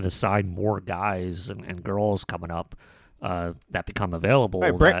 WWE's going to sign more guys and girls coming up that become available.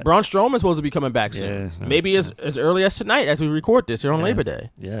 Right, Braun Strowman's supposed to be coming back soon. Maybe as early as tonight as we record this here on Labor Day.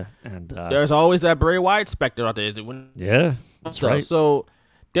 Yeah, and there's always that Bray Wyatt specter out there. Yeah, that's right. So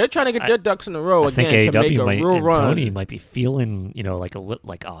They're trying to get their ducks in a row I think again to make a real and run. Tony might be feeling, like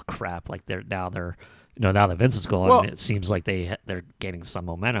oh crap, like they're now that Vince is gone, it seems like they're gaining some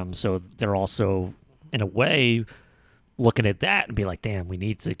momentum. So they're also, in a way, looking at that and be like, damn, we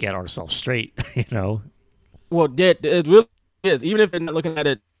need to get ourselves straight, Well, it really is. Even if they're not looking at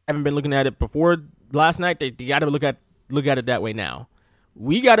it, haven't been looking at it before last night, they got to look at it that way now.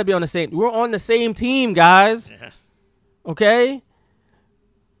 We got to be on the same. We're on the same team, guys. Yeah. Okay.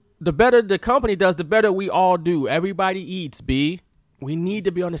 The better the company does, the better we all do. Everybody eats, B. We need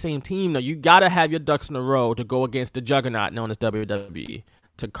to be on the same team. Now, you got to have your ducks in a row to go against the juggernaut known as WWE,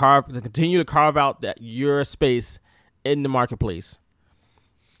 to continue to carve out your space in the marketplace.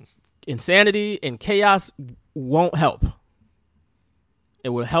 Insanity and chaos won't help. It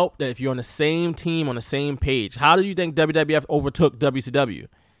will help that if you're on the same team, on the same page. How do you think WWF overtook WCW?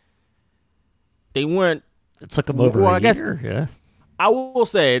 They weren't. It took them over a year, yeah. I will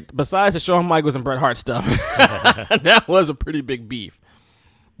say, besides the Shawn Michaels and Bret Hart stuff, that was a pretty big beef.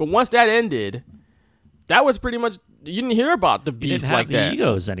 But once that ended, that was pretty much, you didn't hear about the beefs like that. You didn't have the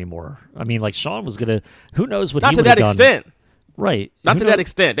egos anymore. I mean, like Shawn was going to, who knows what Not he to would have that done. extent. Right. Not to that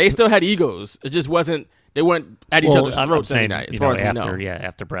extent. They still had egos. It just wasn't, they weren't at each other's throats any night, as far as we know.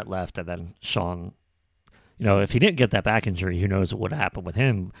 After Bret left and then Shawn, if he didn't get that back injury, who knows what would have happened with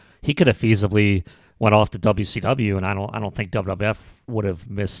him. He could have feasibly went off to WCW, and I don't think WWF would have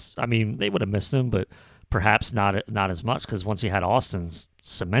missed. I mean, they would have missed him, but perhaps not as much, because once you had Austin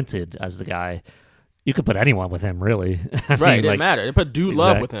cemented as the guy, you could put anyone with him, really. Right, it didn't matter. They put Dude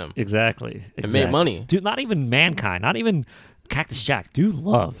Love with him. Exactly. And made money. Dude, not even Mankind, not even Cactus Jack. Dude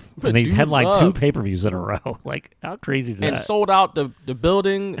Love. And they headlined 2 pay-per-views in a row. Like, how crazy is that? And sold out the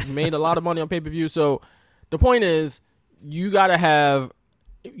building, made a lot of money on pay-per-view. So the point is, you got to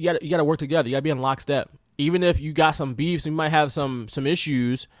work together. You got to be in lockstep. Even if you got some beefs, you might have some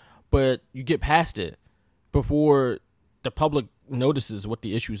issues, but you get past it before the public notices what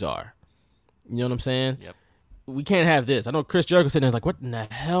the issues are. You know what I'm saying? Yep. We can't have this. I know Chris Jericho sitting there like, what in the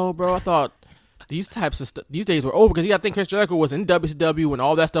hell, bro? I thought these types of these days were over, because you got to think Chris Jericho was in WCW when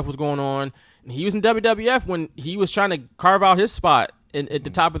all that stuff was going on, and he was in WWF when he was trying to carve out his spot at the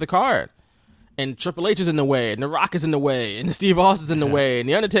top of the card. And Triple H is in the way, and The Rock is in the way, and Steve Austin's in the way, and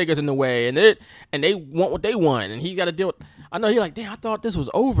The Undertaker's in the way, and they want what they want, and he got to deal with. I know he's like, damn, I thought this was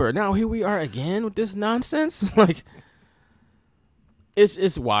over. Now here we are again with this nonsense. Like,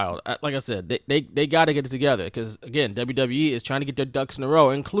 it's wild. Like I said, they got to get it together, because again, WWE is trying to get their ducks in a row,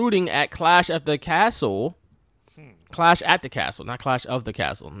 including at Clash at the Castle. Clash at the Castle, not Clash of the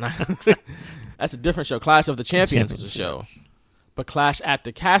Castle. That's a different show. Clash of the Champions was a show, but Clash at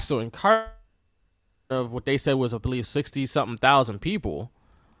the Castle in of what they said was, I believe, 60-something thousand people.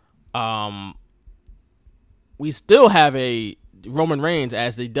 We still have a Roman Reigns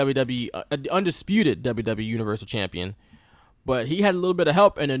as the undisputed WWE Universal Champion, but he had a little bit of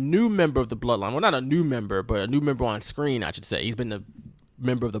help and a new member of the Bloodline. Well, not a new member, but a new member on screen, I should say. He's been a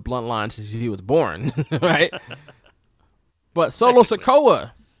member of the Bloodline since he was born, right? But Solo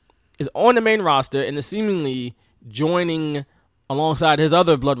Sikoa is on the main roster and is seemingly joining alongside his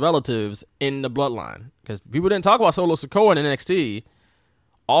other blood relatives in the Bloodline, because people didn't talk about Solo Sikoa in NXT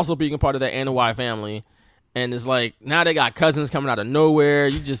also being a part of that Anoa'i family, and it's like now they got cousins coming out of nowhere.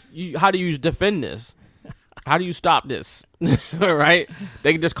 How do you defend this? How do you stop this? Right?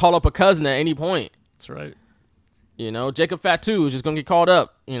 They can just call up a cousin at any point. That's right. Jacob Fatu is just gonna get called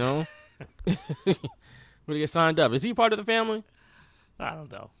up. When he gets signed up, is he part of the family? I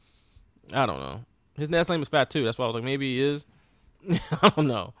don't know. His last name is Fatu. That's why I was like, maybe he is. I don't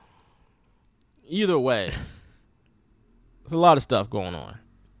know. Either way, there's a lot of stuff going on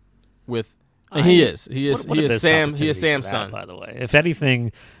with. And he is Sam's son. By the way, if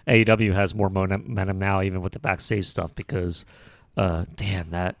anything, AEW has more momentum now, even with the backstage stuff, because,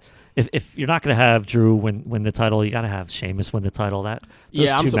 if you're not going to have Drew win the title, you got to have Sheamus win the title. Those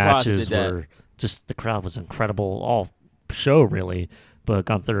I'm two surprised matches he did that. were just, the crowd was incredible all show really, but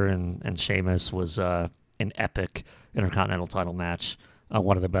Gunther and Sheamus was an epic Intercontinental title match,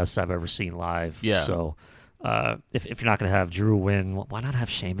 one of the best I've ever seen live. Yeah. So. If you're not going to have Drew win, why not have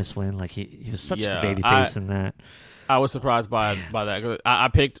Sheamus win? Like he was such the baby face in that. I was surprised by that. I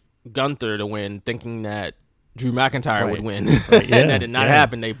picked Gunther to win, thinking that Drew McIntyre would win, Right. Yeah. and that did not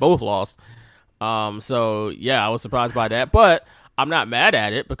happen. They both lost. So I was surprised by that, but I'm not mad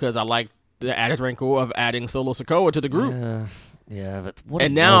at it, because I like the added wrinkle of adding Solo Sikoa to the group. Yeah, but what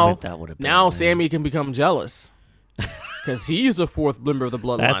and a now moment that would have been. Now man. Sammy can become jealous. Because he's the fourth member of the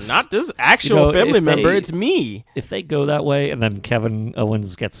Bloodline, not this actual family member. It's me. If they go that way, and then Kevin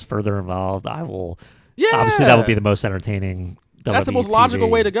Owens gets further involved, I will. Yeah. Obviously, that would be the most entertaining That's the WWE most logical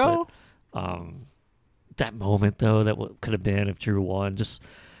TV, way to go. But, that moment though, that could have been if Drew won. Just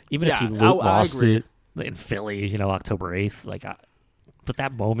even if Yeah, he I lost agree. it in Philly, October 8th, but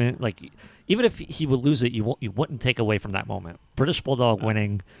that moment, even if he would lose it, you wouldn't take away from that moment. British Bulldog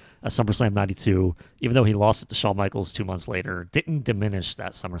winning a SummerSlam 92, even though he lost it to Shawn Michaels 2 months later, didn't diminish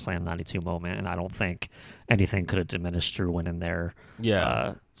that SummerSlam 92 moment, and I don't think anything could have diminished Drew winning there.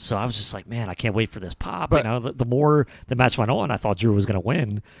 Yeah. So I was just like, man, I can't wait for this pop. But- The more the match went on, I thought Drew was going to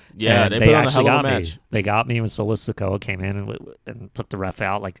win. Yeah, and they put on a actually hell of a got me. match. They got me when Solo Sikoa came in and took the ref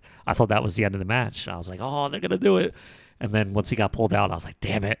out. I thought that was the end of the match. I was like, oh, they're going to do it. And then once he got pulled out, I was like,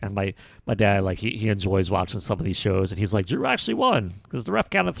 damn it. And my dad, he enjoys watching some of these shows. And he's like, Drew actually won because the ref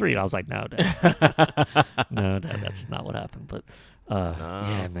counted 3. And I was like, no, Dad. No, Dad, that's not what happened. But,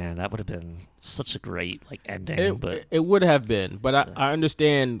 yeah, man, that would have been such a great, ending. But It would have been. But I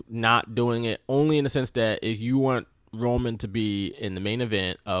understand not doing it only in the sense that if you want Roman to be in the main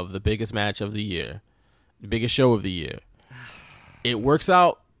event of the biggest match of the year, the biggest show of the year, it works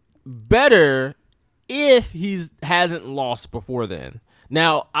out better if he hasn't lost before then.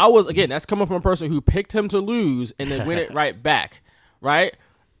 Now, that's coming from a person who picked him to lose and then win it right back, right?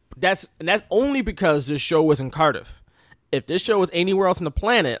 That's only because this show was in Cardiff. If this show was anywhere else on the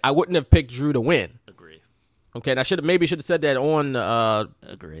planet, I wouldn't have picked Drew to win. agree. Okay, and I should have said that on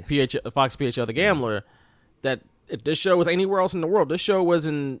Agree. Fox PHL The Gambler, that if this show was anywhere else in the world, this show was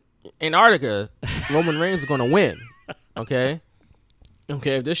in Antarctica, Roman Reigns is going to win. Okay,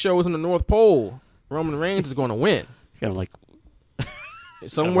 if this show was in the North Pole, Roman Reigns is going to win. You got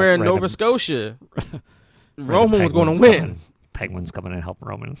Somewhere in random- Nova Scotia, Roman was going to win. Penguins coming in and help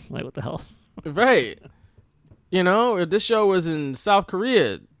Roman. What the hell? Right. If this show was in South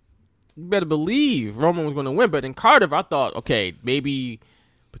Korea, you better believe Roman was going to win. But in Cardiff, I thought, okay, maybe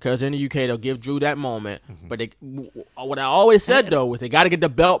because in the UK they'll give Drew that moment. Mm-hmm. But what I always said, though, was they got to get the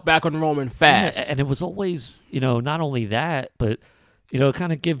belt back on Roman fast. And it was always, not only that, but,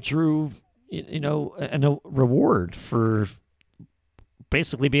 kind of give Drew, a reward for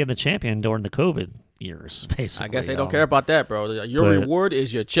basically being the champion during the COVID years, basically. I guess they don't care about that, bro. Your but- reward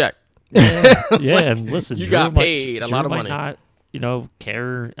is your check. Yeah, and listen, You Drew got might- paid a Drew lot of might money. Not,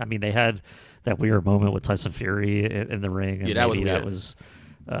 care. I mean, they had that weird moment with Tyson Fury in the ring. And Yeah, that was maybe weird. That was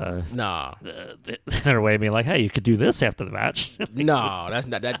Nah. their way of being like, hey, you could do this after the match. No, that's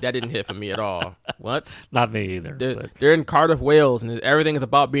not that didn't hit for me at all. What? Not me either. but They're in Cardiff, Wales, and everything is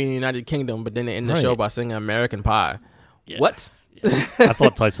about being in the United Kingdom, but then they end the Right. show by singing American Pie. Yeah. What? Yeah. I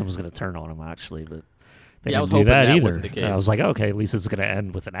thought Tyson was going to turn on him actually, but they Yeah, I was didn't do hoping that that either. wasn't the case. And I was like, okay, at least it's going to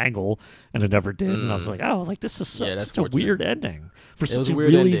end with an angle, and it never did. And I was like, oh, this is Yeah, that's such a fortunate. weird ending for was such a a weird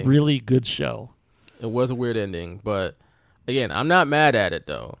really, ending. really good show. It was a weird ending, but again, I'm not mad at it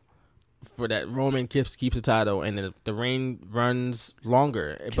though. For that, Roman keeps the title, and the reign runs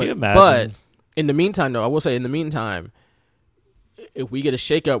longer. Can you But imagine? in the meantime, though, I will say, in the meantime, if we get a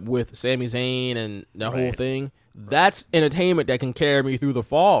shakeup with Sami Zayn and the whole Right. thing, that's entertainment that can carry me through the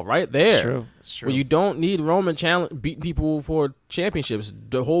fall, right there. It's true. It's true. Where you don't need Roman beating people for championships.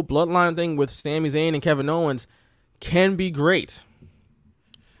 The whole bloodline thing with Sami Zayn and Kevin Owens can be great,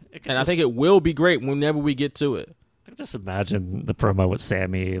 and I think it will be great whenever we get to it. I just imagine the promo with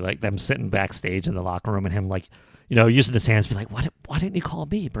Sammy, them sitting backstage in the locker room and him, using his hands, be like, why didn't you call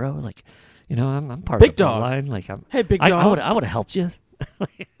me, bro? I'm part Big of the dog. line. Hey, big I dog. would have helped you.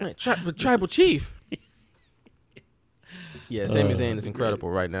 Hey, the tribal chief. Yeah, Sami Zayn is incredible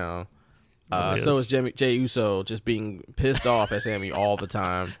right now. Really So is. is Jey Uso, just being pissed off at Sami all the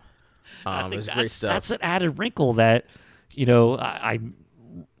time. I think It's great stuff. That's an added wrinkle that, I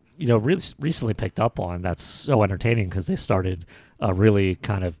really recently picked up on. That's so entertaining because they started really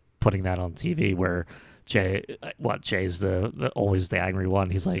kind of putting that on TV where Jay's the always the angry one.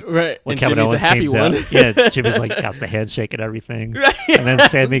 He's like, Right, when and Kevin Jimmy's the Owens happy came one. out, yeah, Jimmy's got the handshake and everything, and then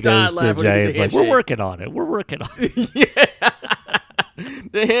Sammy Died goes to laughing when he Jay, did it's the like, we're handshake. working on it, we're working on it.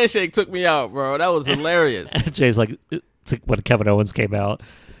 The handshake took me out, bro. That was hilarious. And Jay's like, it's like when Kevin Owens came out,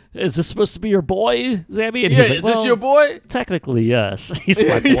 is this supposed to be your boy, Sammy? And Yeah, he's like, is this well, your boy? Technically, yes. He's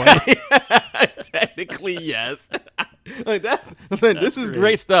my boy. Technically, yes. I'm saying, this is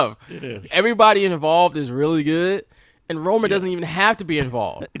great stuff. It is. Everybody involved is really good, and Roman doesn't even have to be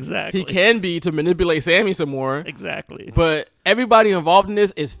involved. Exactly. He can be to manipulate Sammy some more. Exactly. But everybody involved in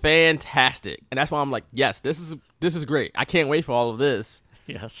this is fantastic, and that's why I'm like, yes, this is great. I can't wait for all of this,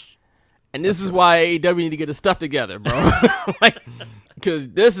 Yes. and this is why AEW need to get the stuff together, bro. Because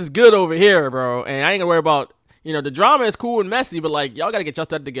this is good over here, bro. And I ain't gonna worry about the drama is cool and messy, but y'all gotta get your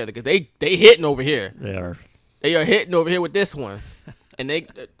stuff together because they hitting over here. They are. They are hitting over here with this one, and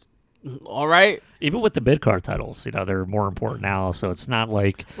All right. Even with the mid card titles, they're more important now. So it's not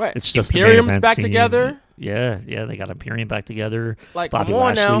like it's just Imperium's the main event back scene. together. Yeah, they got Imperium back together. Like, Bobby come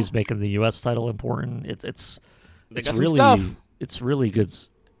on Lashley's now. making the U.S. title important. It's got some really stuff. It's really good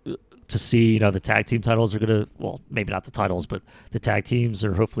to see. The tag team titles are gonna, well, maybe not the titles, but the tag teams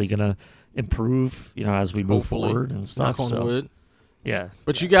are hopefully gonna improve. As we move Hopefully. forward and stuff. Knock on So wood. yeah,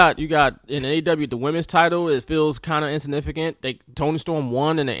 But you got in AEW the women's title. It feels kind of insignificant. Tony Storm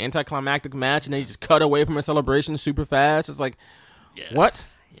won in an anticlimactic match, and they just cut away from a celebration super fast. It's like, what?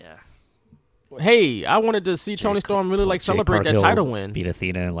 yeah. Hey, I wanted to see Tony Storm really Jade celebrate that Cargill title win. Beat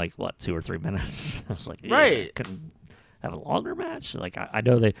Athena in 2 or 3 minutes. I was like, Right. couldn't have a longer match. I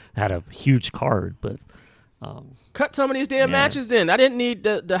know they had a huge card, but Cut some of these damn matches. Then I didn't need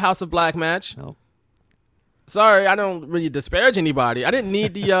the House of Black match. no. Sorry, I don't really disparage anybody. I didn't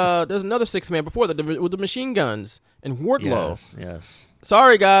need the. There's another 6-man before that with the machine guns and Wardlow. Yes.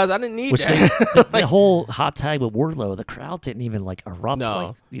 Sorry, guys, I didn't need that. The whole hot tag with Wardlow, the crowd didn't even erupt.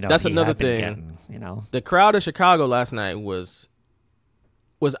 No, that's he another had been thing. getting, The crowd in Chicago last night was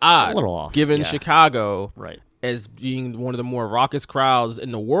odd, a little off, given yeah. Chicago Right. as being one of the more raucous crowds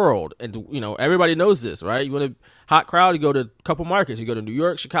in the world, and everybody knows this, right? You want a hot crowd, you go to a couple markets. You go to New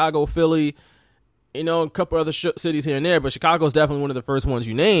York, Chicago, Philly, a couple other cities here and there, but Chicago is definitely one of the first ones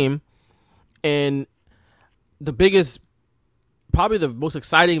you name. And the biggest, probably the most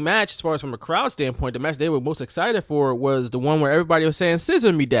exciting match as far as from a crowd standpoint, the match they were most excited for was the one where everybody was saying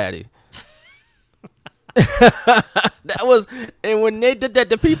 "Scissor me, daddy." That was, and when they did that,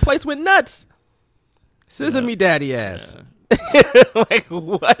 the place went nuts. Scissor me, daddy ass. Yeah. Like,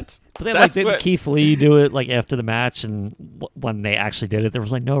 what? But then, That's didn't what- Keith Lee do it after the match? And when they actually did it, there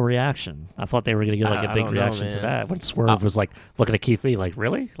was no reaction. I thought they were going to get I a big don't know, reaction to man. that. When Swerve was looking at Keith Lee,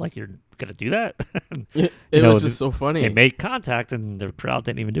 really? You're going to do that? It You was know, just so funny. They made contact, and the crowd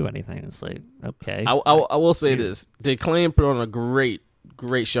didn't even do anything. It's like, okay. I will say this: the Acclaim put on a great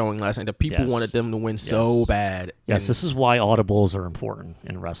showing last night. The people Yes. wanted them to win so Yes. bad. Yes, And- this is why audibles are important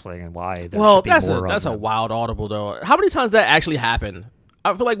in wrestling, and why there well, should be that's more that's of a them. wild audible though. How many times that actually happened?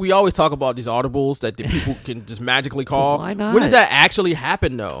 I feel like we always talk about these audibles that the people can just magically call. Why not? When does that actually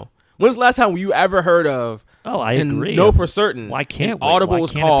happen though? When's the last time you ever heard of? Oh, I and agree. know for certain. Why can't an we? audible Why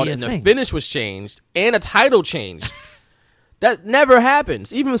was can't it called be a and the thing? finish was changed and a title changed? That never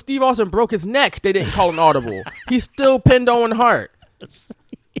happens. Even when Steve Austin broke his neck, they didn't call an audible. He still pinned Owen Hart.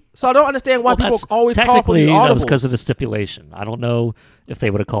 So I don't understand why people That's- always call for technically, these that audibles. was because of the stipulation. I don't know if they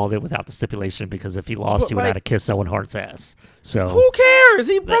would have called it without the stipulation, because if he lost, But, he would have like- had to kiss Owen Hart's ass. So Who cares?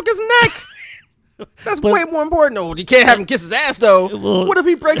 He broke his neck. That's But- way more important. No, you can't have him kiss his ass though. Well- What if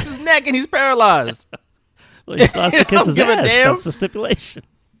he breaks his neck and he's paralyzed? well, he still has to kiss don't his give a ass. damn. That's the stipulation.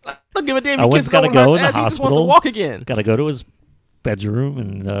 I don't give a damn if he Owen's kisses gotta Owen go Hart's in the ass. He just wants to hospital. walk again. Got to go to his bedroom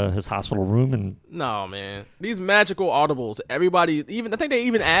and his hospital room, and No, man. These magical audibles. Everybody, I think they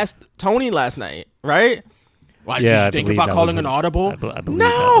even asked Tony last night, right? Why did yeah, you I think believe about that calling was an audible? I believe No.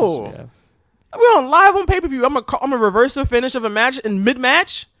 that was, yeah. We're on live on pay-per-view. I'm gonna reverse the finish of a match in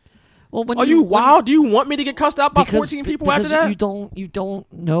mid-match. Well, when Are you wild? Do you want me to get cussed out by 14 people after because that? you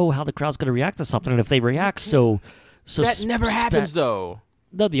don't know how the crowd's going to react to something, and if they react so That never happens though.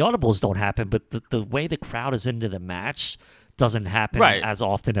 No, the audibles don't happen, but the way the crowd is into the match doesn't happen Right. as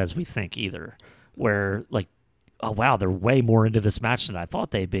often as we think either. Where oh wow, they're way more into this match than I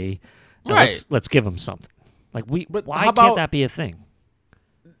thought they'd be. Now Right. Let's give them something. But Why how can't about- that be a thing?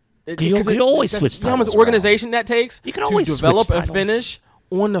 You Because can always that's- switch You know how much titles organization that takes You can to always switch develop a titles. finish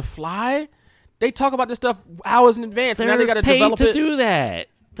on the fly? They talk about this stuff hours in advance, and now they got to paid develop to it. do that.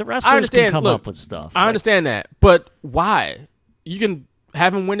 The I wrestlers understand. can come Look, up with stuff. I understand that, but why? You can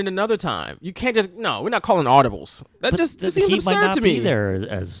have him win it another time. You can't just we're not calling audibles. That But just the seems heat might absurd not to be me. there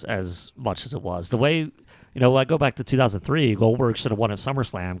as much as it was. The way, I go back to 2003, Goldberg should have won at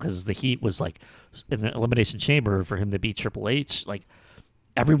SummerSlam because the heat was in the Elimination Chamber for him to beat Triple H.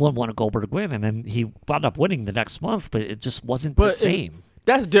 Everyone wanted Goldberg to win, and then he wound up winning the next month, but it just wasn't the same.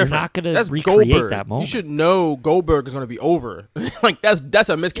 That's different. not gonna That's recreate Goldberg. that moment. You should know Goldberg is going to be over. That's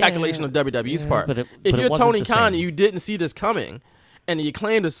a miscalculation of WWE's part. but if it you're wasn't Tony the Khan same. and you didn't see this coming, and you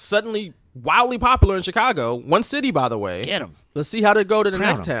claim to suddenly wildly popular in Chicago, one city by the way. Get him. Let's see how they go to the Crown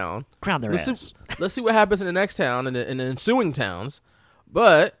next 'em. town. Crown their Let's ass. see, let's see what happens in the next town and in the ensuing towns.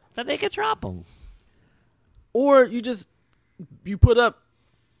 But Then they could drop him. or you put up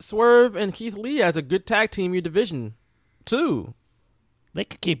Swerve and Keith Lee as a good tag team in your division too. They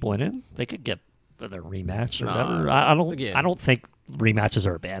could keep winning. They could get their rematch or Nah, whatever. again. I don't think rematches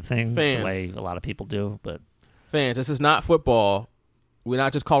are a bad thing Fans. the way a lot of people do, but Fans, this is not football. We're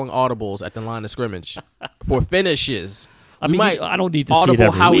not just calling audibles at the line of scrimmage for finishes. I mean, might I don't need to see it audible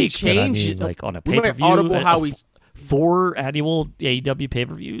every how we week, but I change mean, like on a we pay might per audible view, how we 4 annual AEW pay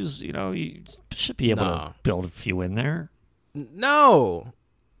per views. You know, you should be able No. to build a few in there. no.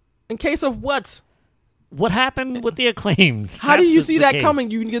 In case of what? What happened with the Acclaim? How do That's you see the that case.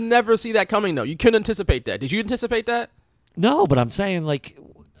 coming? You can never see that coming, though. You couldn't anticipate that. Did you anticipate that? No, but I'm saying like,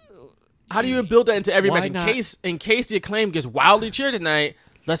 How do you build that into every Why match? not? In case the Acclaim gets wildly cheered tonight,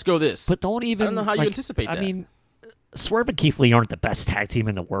 let's go this. but don't even. I don't know how you like, anticipate that. I mean, Swerve and Keith Lee aren't the best tag team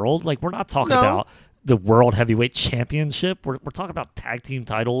in the world. Like, we're not talking No. about the World Heavyweight Championship. We're talking about tag team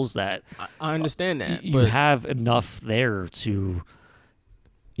titles that I understand that. you but have enough there to,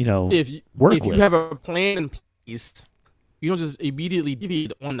 you know, if you, work if with. you have a plan in place, you don't just immediately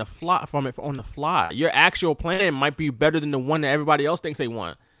deviate on the fly from it on the fly. Your actual plan might be better than the one that everybody else thinks they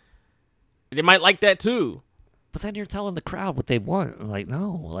want. They might like that too. But then you're telling the crowd what they want. Like,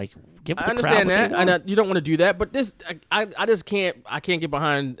 no, like give the I crowd understand what that, they want. and you don't want to do that. But this, I just can't. I can't get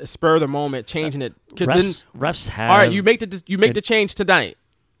behind spur of the moment changing it because refs then, have. all right, you make the change tonight.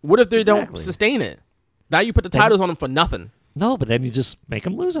 What if they don't Exactly. sustain it? Now you put the titles on them for nothing. No, but then you just make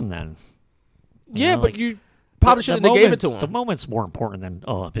them lose them. Then Yeah, know, but like, you probably shouldn't have gave it to The them. moment's more important than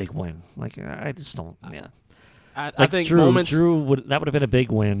a big win. Like, I just don't. Yeah. I Like think Drew, moments. Drew would have been a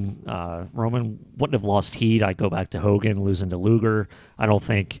big win. Roman wouldn't have lost heat. I'd go back to Hogan losing to Luger. I don't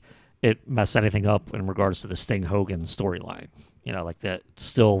think it messed anything up in regards to the Sting Hogan storyline. You know, like that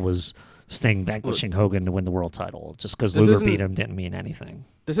still was Sting vanquishing Hogan to win the world title. Just because This Luger isn't- beat him didn't mean anything.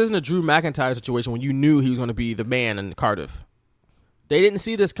 This isn't a Drew McIntyre situation when you knew he was going to be the man in Cardiff. They didn't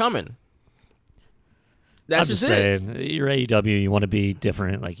see this coming. That's I'm just it. saying, you're AEW. You want to be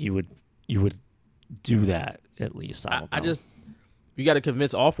different. Like you would do that at least. I don't know. You got to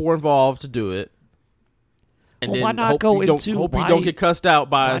convince all 4 involved to do it. And Well, then why not hope go you don't, into- hope why- you don't get cussed out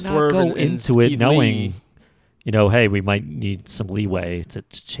by Why Swerve not go and into it Keith knowing, Lee. you know, hey, we might need some leeway to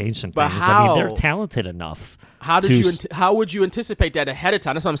change some But things. I mean, they're how? talented enough. How to did you? s- How would you anticipate that ahead of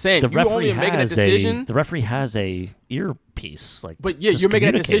time? That's what I'm saying. The You referee only making a has decision, the referee has a earpiece, like. but yeah, just you're making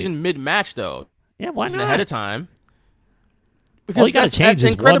a communicate. decision mid-match though, Yeah, why not? ahead of time. All you got to that's change is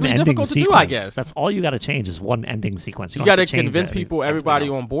one incredibly ending difficult to sequence. do, I guess. That's all you got to change is one ending sequence. You got to convince people, everybody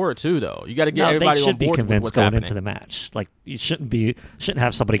on board too, though. You got to get No, everybody they on should be board with convinced what's going happening. into the match. Like you shouldn't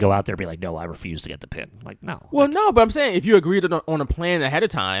have somebody go out there and be like, "No, I refuse to get the pin." Like, no. Well, no, but I'm saying if you agreed on a plan ahead of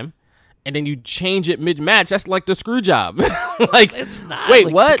time, and then you change it mid-match, that's like the screw job. Like, It's not. Wait,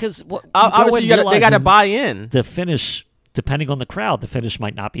 like, what? Because what, Obviously, they got to realizing buy in. the finish, depending on the crowd, the finish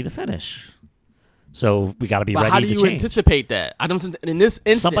might not be the finish. So we got to be But ready how do to you change. anticipate that? I don't. In this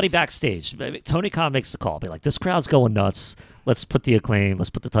instance, Somebody backstage, Tony Khan makes the call. Be like, this crowd's going nuts. Let's put the Acclaim. Let's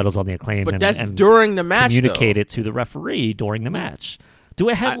put the titles on the Acclaim. But and, that's and during the match. communicate though. it to the referee during the match. Do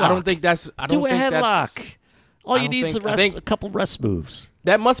a headlock. I don't think that's. I don't Do a think that's. headlock. All I you don't need is think- a, I think- a couple rest moves.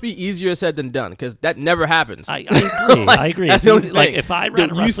 That must be easier said than done because that never happens. I agree. Like, I agree. That's See, the only, like, if I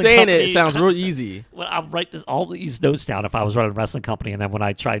ran a you wrestling saying company, it sounds real easy. Well, I'll write all these notes down if I was running a wrestling company, and then when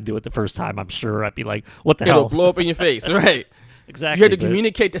I try and do it the first time, I'm sure I'd be like, "What the It'll hell?" blow up in your face, right? Exactly. You had to but-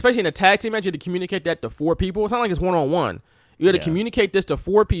 communicate, especially in a tag team match. You had to communicate that to 4 people. It's not like it's 1-on-1. You had to Yeah. communicate this to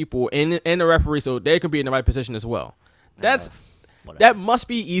 4 people and the referee, so they can be in the right position as well. That whatever. must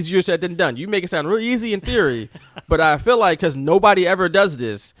be easier said than done. You make it sound really easy in theory, but I feel like because nobody ever does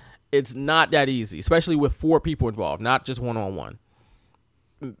this, it's not that easy, especially with 4 people involved, not just 1-on-1.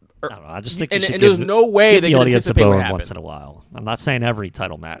 I don't know. I just think And you should there's give no way give they the can audience a anticipate what bone happened. once in a while. I'm not saying every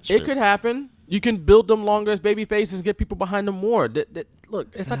title match. It but could happen. You can build them longer as baby faces and get people behind them more. Look,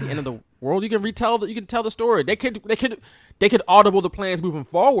 it's not the end of the world. You can you can tell the story. They could audible the plans moving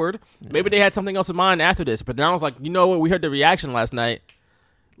forward. Maybe they had something else in mind after this, but now it's like, you know what? We heard the reaction last night.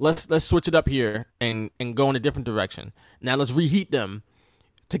 Let's switch it up here and go in a different direction. Now let's reheat them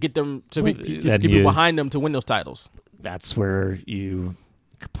to get them to Well, get then people you- behind them to win those titles. That's where you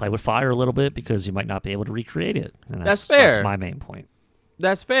play with fire a little bit because you might not be able to recreate it. And That's fair. That's my main point.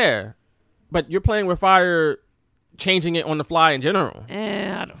 That's fair, but you're playing with fire, changing it on the fly in general.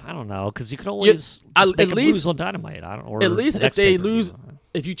 I don't know because you can always at just make them least- lose on Dynamite. Or At least the if next they pay-per-view. lose,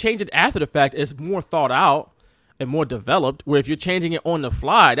 if you change it after the fact, it's more thought out and more developed. Where if you're changing it on the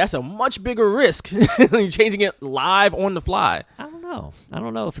fly, that's a much bigger risk. You're changing it live on the fly. I don't know. I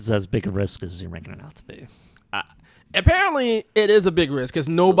don't know if it's as big a risk as you're making it out to be. Apparently, it is a big risk because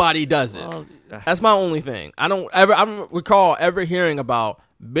nobody does it. Well, That's my only thing. I don't recall ever hearing about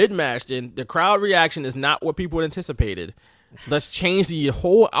mid-match and the crowd reaction is not what people anticipated. Let's change the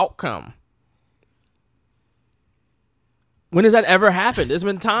whole outcome. When has that ever happened? There's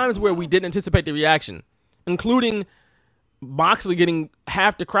been times where we didn't anticipate the reaction, including Moxley getting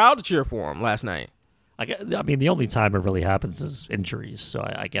half the crowd to cheer for him last night. I mean, the only time it really happens is injuries, so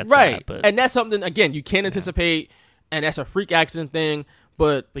I get right. that. But And that's something, again, you can't anticipate, and that's a freak accident thing,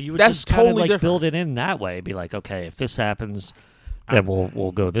 but you would that's just kinda, totally different. build it in that way. Be like, okay, if this happens, then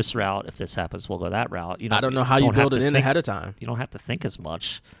we'll go this route. If this happens, we'll go that route. I don't know how you build it in ahead of time. You don't have to think as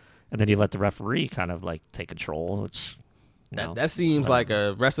much, and then you let the referee kind of like take control, which that seems like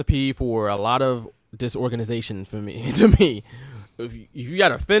a recipe for a lot of disorganization for me. To me, if you got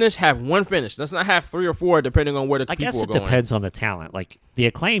to finish, have one finish. Let's not have 3 or 4, depending on where the people are going. I guess it depends on the talent. Like the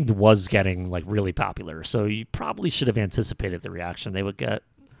Acclaimed was getting like really popular, so you probably should have anticipated the reaction they would get.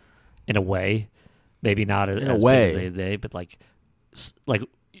 In a way, maybe not as big as they, but like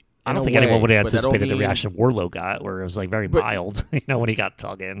I don't think anyone would have anticipated the reaction Wardlow got, where it was like very mild, when he got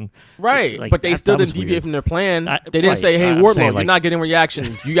tugged in. Right, like, but they still didn't deviate from their plan. They didn't say, "Hey, Wardlow, you're not getting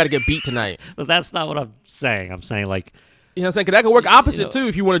reaction. You got to get beat tonight." But that's not what I'm saying. I'm saying like, you know what I'm saying? Because that could work opposite too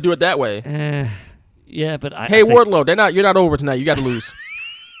if you want to do it that way. Yeah, but hey, Wardlow, you're not over tonight. You got to lose.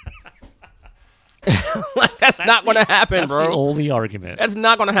 Like that's not going to happen, bro. That's the only argument. That's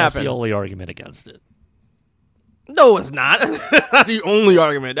not going to happen. That's the only argument against it. No, it's not. Not the only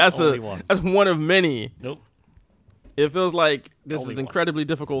argument. That's one. That's one of many. Nope. It feels like this is an incredibly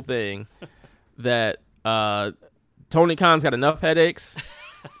difficult thing that Tony Khan's got enough headaches.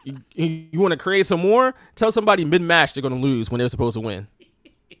 You want to create some more? Tell somebody mid-match they're going to lose when they're supposed to win.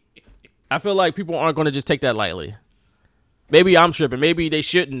 I feel like people aren't going to just take that lightly. Maybe I'm tripping. Maybe they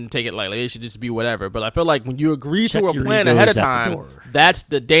shouldn't take it lightly. They should just be whatever. But I feel like when you agree to a plan ahead of time, that's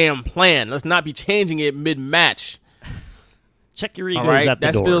the damn plan. Let's not be changing it mid-match. Check your egos at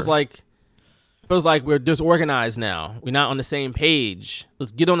the door. That feels like we're disorganized now. We're not on the same page.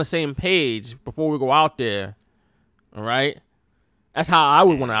 Let's get on the same page before we go out there. All right? That's how I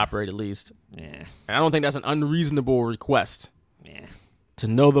would want to operate, at least. Yeah. And I don't think that's an unreasonable request. Yeah. To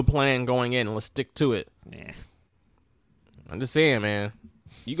know the plan going in and let's stick to it. Yeah. I'm just saying, man.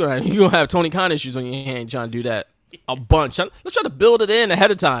 You gonna have Tony Khan issues on your hand trying to do that a bunch. Let's try to build it in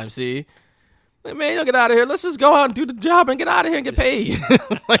ahead of time. See, like, man, you get out of here. Let's just go out and do the job and get out of here and get paid.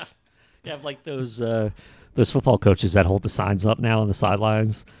 Like, you have like those football coaches that hold the signs up now on the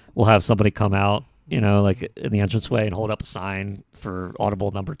sidelines. We'll have somebody come out, like in the entranceway and hold up a sign for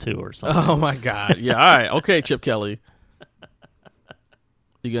audible number 2 or something. Oh my God! Yeah, all right, okay, Chip Kelly.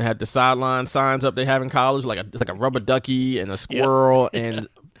 You're gonna have the sideline signs up they have in college, it's like a rubber ducky and a squirrel and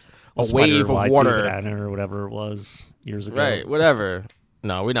a wave of water or whatever it was years ago. Right, whatever.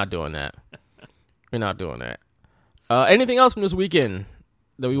 No, we're not doing that. We're not doing that. Anything else from this weekend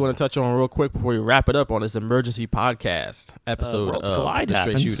that we want to touch on real quick before we wrap it up on this emergency podcast episode Worlds of Collide The Straight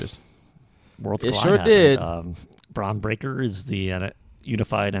happened. Shooters? Worlds It Collide sure happened. did. Braun Breaker is the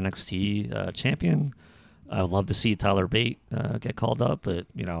unified NXT champion. I would love to see Tyler Bate get called up, but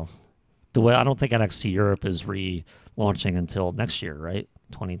the way I don't think NXT Europe is relaunching until next year, right?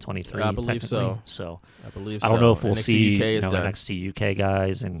 2023. I believe so. So I believe I don't know if we'll NXT see UK is done. NXT UK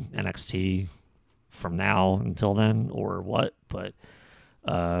guys and NXT from now until then or what, but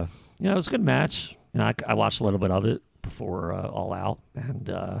it was a good match. I watched a little bit of it before All Out, and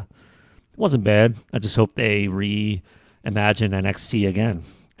it wasn't bad. I just hope they reimagine NXT again.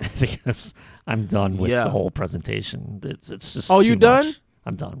 Because I'm done with the whole presentation. It's just you done? Much.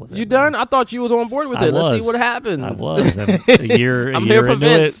 I'm done with it. You done? I thought you was on board with it. Let's see what happens. I was. And a year I'm here for into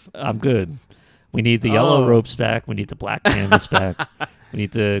Vince. it, I'm good. We need the yellow ropes back. We need the black canvas back. We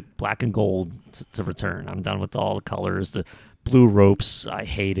need the black and gold to return. I'm done with all the colors. The blue ropes, I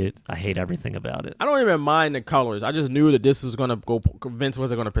hate it. I hate everything about it. I don't even mind the colors. I just knew that this was going to go. Vince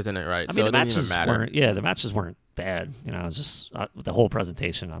wasn't going to present it right. I mean, so the it didn't matches even matter. the matches weren't bad. It's just the whole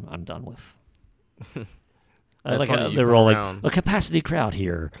presentation. I'm done with. They were all like a capacity crowd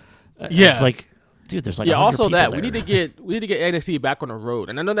here. It's like, dude, there's like Also that there. we need to get NXT back on the road,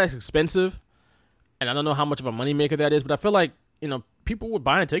 and I know that's expensive, and I don't know how much of a moneymaker that is, but I feel like people were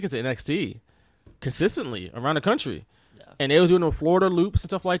buying tickets to NXT consistently around the country. And they was doing the Florida loops and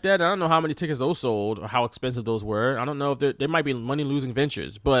stuff like that. And I don't know how many tickets those sold or how expensive those were. I don't know if they might be money-losing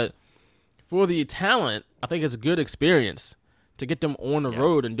ventures. But for the talent, I think it's a good experience to get them on the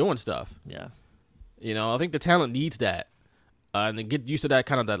road and doing stuff. Yeah. I think the talent needs that. And to get used to that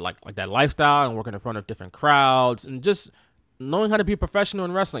kind of that lifestyle and working in front of different crowds and just knowing how to be a professional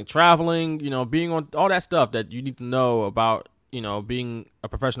in wrestling, traveling, being on all that stuff that you need to know about, being a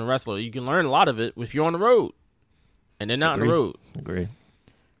professional wrestler. You can learn a lot of it if you're on the road. And they're not on the road. Agree.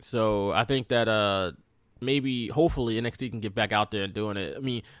 So I think that hopefully NXT can get back out there and doing it. I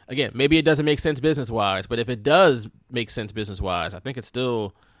mean, again, maybe it doesn't make sense business-wise, but if it does make sense business-wise, I think it's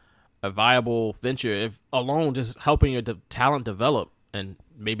still a viable venture if alone just helping your talent develop and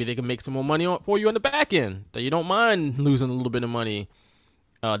maybe they can make some more money for you on the back end. That you don't mind losing a little bit of money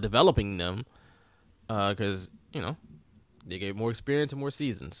developing them, because they get more experience and more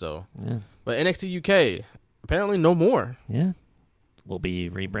seasons. So, but NXT UK apparently no more. Yeah, will be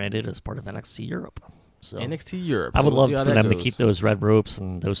rebranded as part of NXT Europe. So NXT Europe. I would we'll love for them to keep those red ropes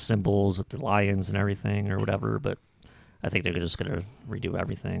and those symbols with the lions and everything or whatever, but I think they're just going to redo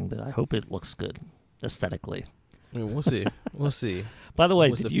everything. But I hope it looks good aesthetically. We'll see. We'll see. By the way,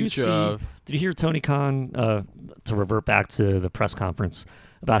 What's did the you future did you hear Tony Khan, to revert back to the press conference,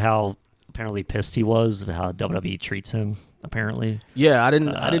 about how apparently pissed he was about how WWE treats him, apparently? Yeah,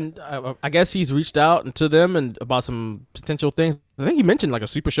 I guess he's reached out to them and about some potential things. I think he mentioned like a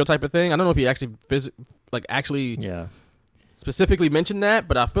super show type of thing. I don't know if he actually specifically mentioned that,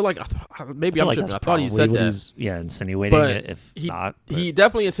 but I feel like maybe I'm tripping. I thought he said that. Insinuating but it. If not, he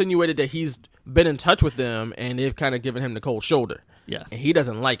definitely insinuated that he's been in touch with them and they've kind of given him the cold shoulder. Yeah, and he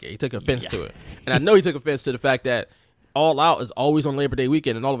doesn't like it. He took offense to it, and I know he took offense to the fact that All Out is always on Labor Day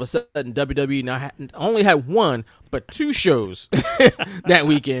weekend, and all of a sudden WWE now only had one but two shows that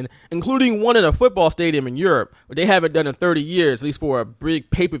weekend, including one in a football stadium in Europe, but they haven't done in 30 years, at least for a big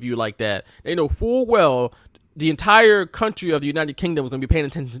pay-per-view like that. They know full well the entire country of the United Kingdom was going to be paying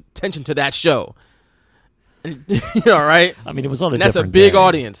attention to that show. All right? I mean, it was on and that's a big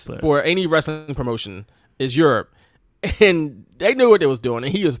audience for any wrestling promotion is Europe. And they knew what they was doing,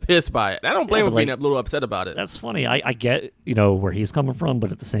 and he was pissed by it. And I don't blame him for being a little upset about it. That's funny. I get, where he's coming from,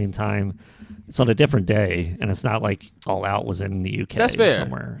 but at the same time, it's on a different day, and it's not like All Out was in the UK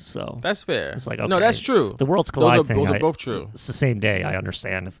somewhere. So that's fair. It's like, okay, no, that's true. The Worlds Collide thing. Those are both true. It's the same day. I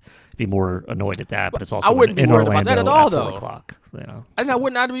understand if be more annoyed at that, but it's also I wouldn't be worried about that at all, though. 4:00, I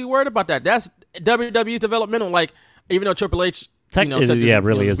would not be worried about that. That's WWE's developmental. Like, even though Triple H, said this,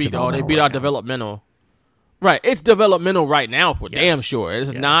 really is. They beat our developmental. Right, it's developmental right now for damn sure.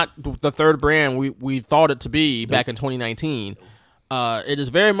 It's not the third brand we thought it to be back in 2019. It is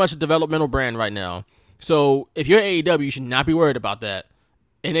very much a developmental brand right now. So if you're AEW, you should not be worried about that.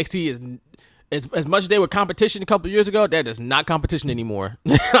 NXT is as much as they were competition a couple of years ago. That is not competition anymore.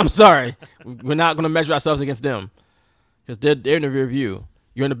 I'm sorry, we're not going to measure ourselves against them because they're in the rear view.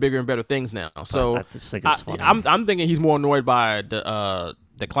 You're in the bigger and better things now. So I'm thinking he's more annoyed by the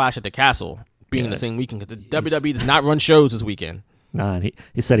Clash at the Castle being the same weekend because the WWE does not run shows this weekend. Nah, he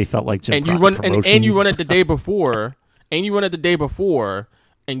said he felt like Jim and you run it the day before, and you run it the day before,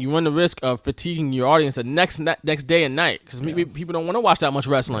 and you run the risk of fatiguing your audience the next day and night because people don't want to watch that much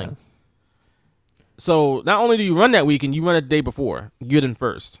wrestling. Yeah. So not only do you run that weekend, you run it the day before. Get in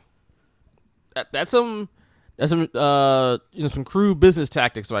first. That's some crude business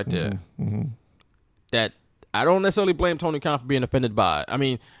tactics right there. Mm-hmm. That I don't necessarily blame Tony Khan for being offended by. I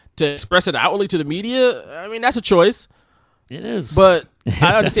mean, to express it outwardly to the media, I mean, that's a choice. It is. But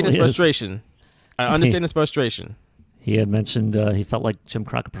I understand his frustration. His frustration. He had mentioned he felt like Jim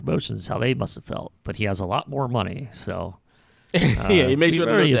Crockett Promotions, how they must have felt, but he has a lot more money, so... he makes sure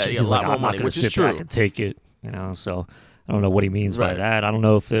to know that. He has a lot more money, which is true. I can take it, so I don't know what he means by that. I don't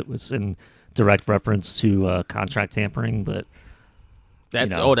know if it was in direct reference to contract tampering, but...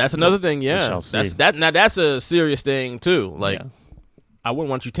 that's another thing, yeah. That's a serious thing, too. Like... Yeah. I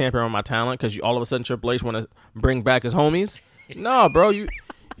wouldn't want you tampering on my talent because all of a sudden Triple H want to bring back his homies. No, bro, you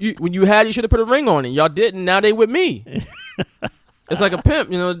when you should have put a ring on it. Y'all didn't. Now they with me. It's like a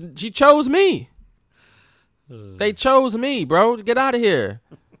pimp, she chose me. They chose me, bro. Get out of here.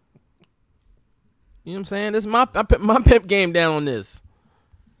 You know what I'm saying? This I put my pimp game down on this.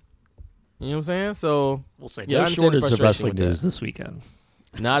 You know what I'm saying? So we'll say no shortage of wrestling news this weekend.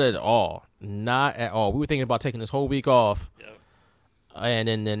 Not at all. Not at all. We were thinking about taking this whole week off. Yep.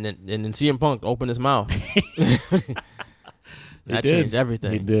 And then CM Punk opened his mouth. That changed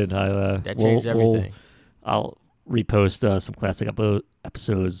everything. He did. That changed everything. I'll repost some classic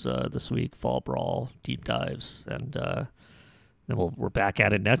episodes this week, Fall Brawl, deep dives, and then we're back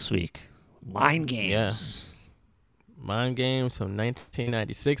at it next week. Mind Games. Yeah. Mind Games from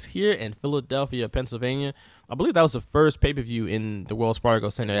 1996 here in Philadelphia, Pennsylvania. I believe that was the first pay-per-view in the Wells Fargo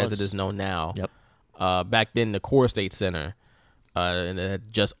Center as it is known now. Yep. Back then, the Core State Center. And it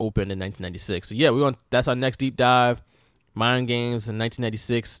had just opened in 1996. So yeah, that's our next deep dive. Mind Games in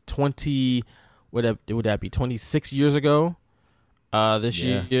 1996, would that be 26 years ago? This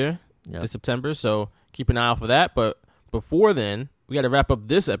year, this September. So keep an eye out for that. But before then, we got to wrap up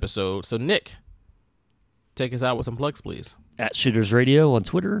this episode. So Nick, take us out with some plugs, please. At Shooters Radio on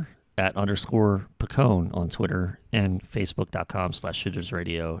Twitter, at _Pacone on Twitter, and Facebook.com/Shooters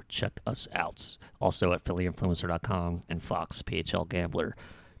Radio. Check us out. Also at PhillyInfluencer.com and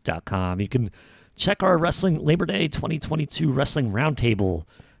FoxPHLGambler.com. You can check our Wrestling Labor Day 2022 Wrestling Roundtable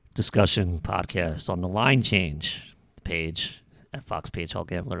discussion podcast on the Line Change page at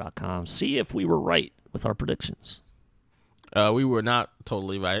foxpagehallgambler.com. See if we were right with our predictions. We were not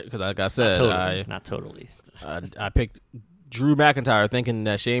totally right because, like I said, not totally. I picked Drew McIntyre thinking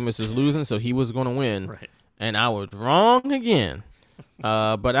that Sheamus is losing, so he was going to win. Right. And I was wrong again.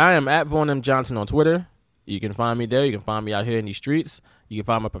 But I am at Vaughn M. Johnson on Twitter. You can find me there. You can find me out here in these streets. You can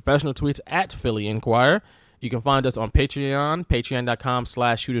find my professional tweets at Philly Inquirer. You can find us on Patreon,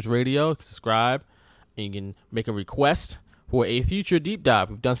 patreon.com/shootersradio. Subscribe. And you can make a request for a future deep dive.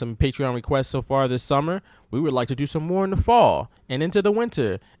 We've done some Patreon requests so far this summer. We would like to do some more in the fall and into the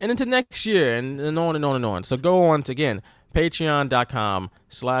winter and into next year and on and on and on. So go on to, again,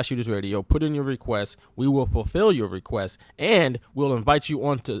 patreon.com/shootersradio. Put in your requests. We will fulfill your requests, and we'll invite you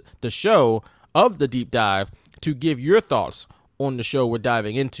onto the show of the deep dive to give your thoughts on the show we're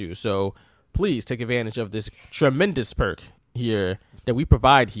diving into. So please take advantage of this tremendous perk here that we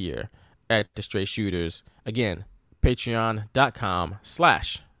provide here at the Straight Shooters. Again,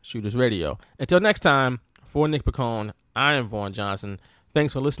 patreon.com/shootersradio. Until next time, for Nick Picone, I am Vaughn Johnson.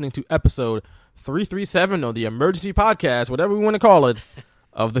 Thanks for listening to episode 337 of the emergency podcast, whatever we want to call it,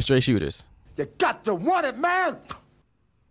 of the Straight Shooters. You got to want it, man.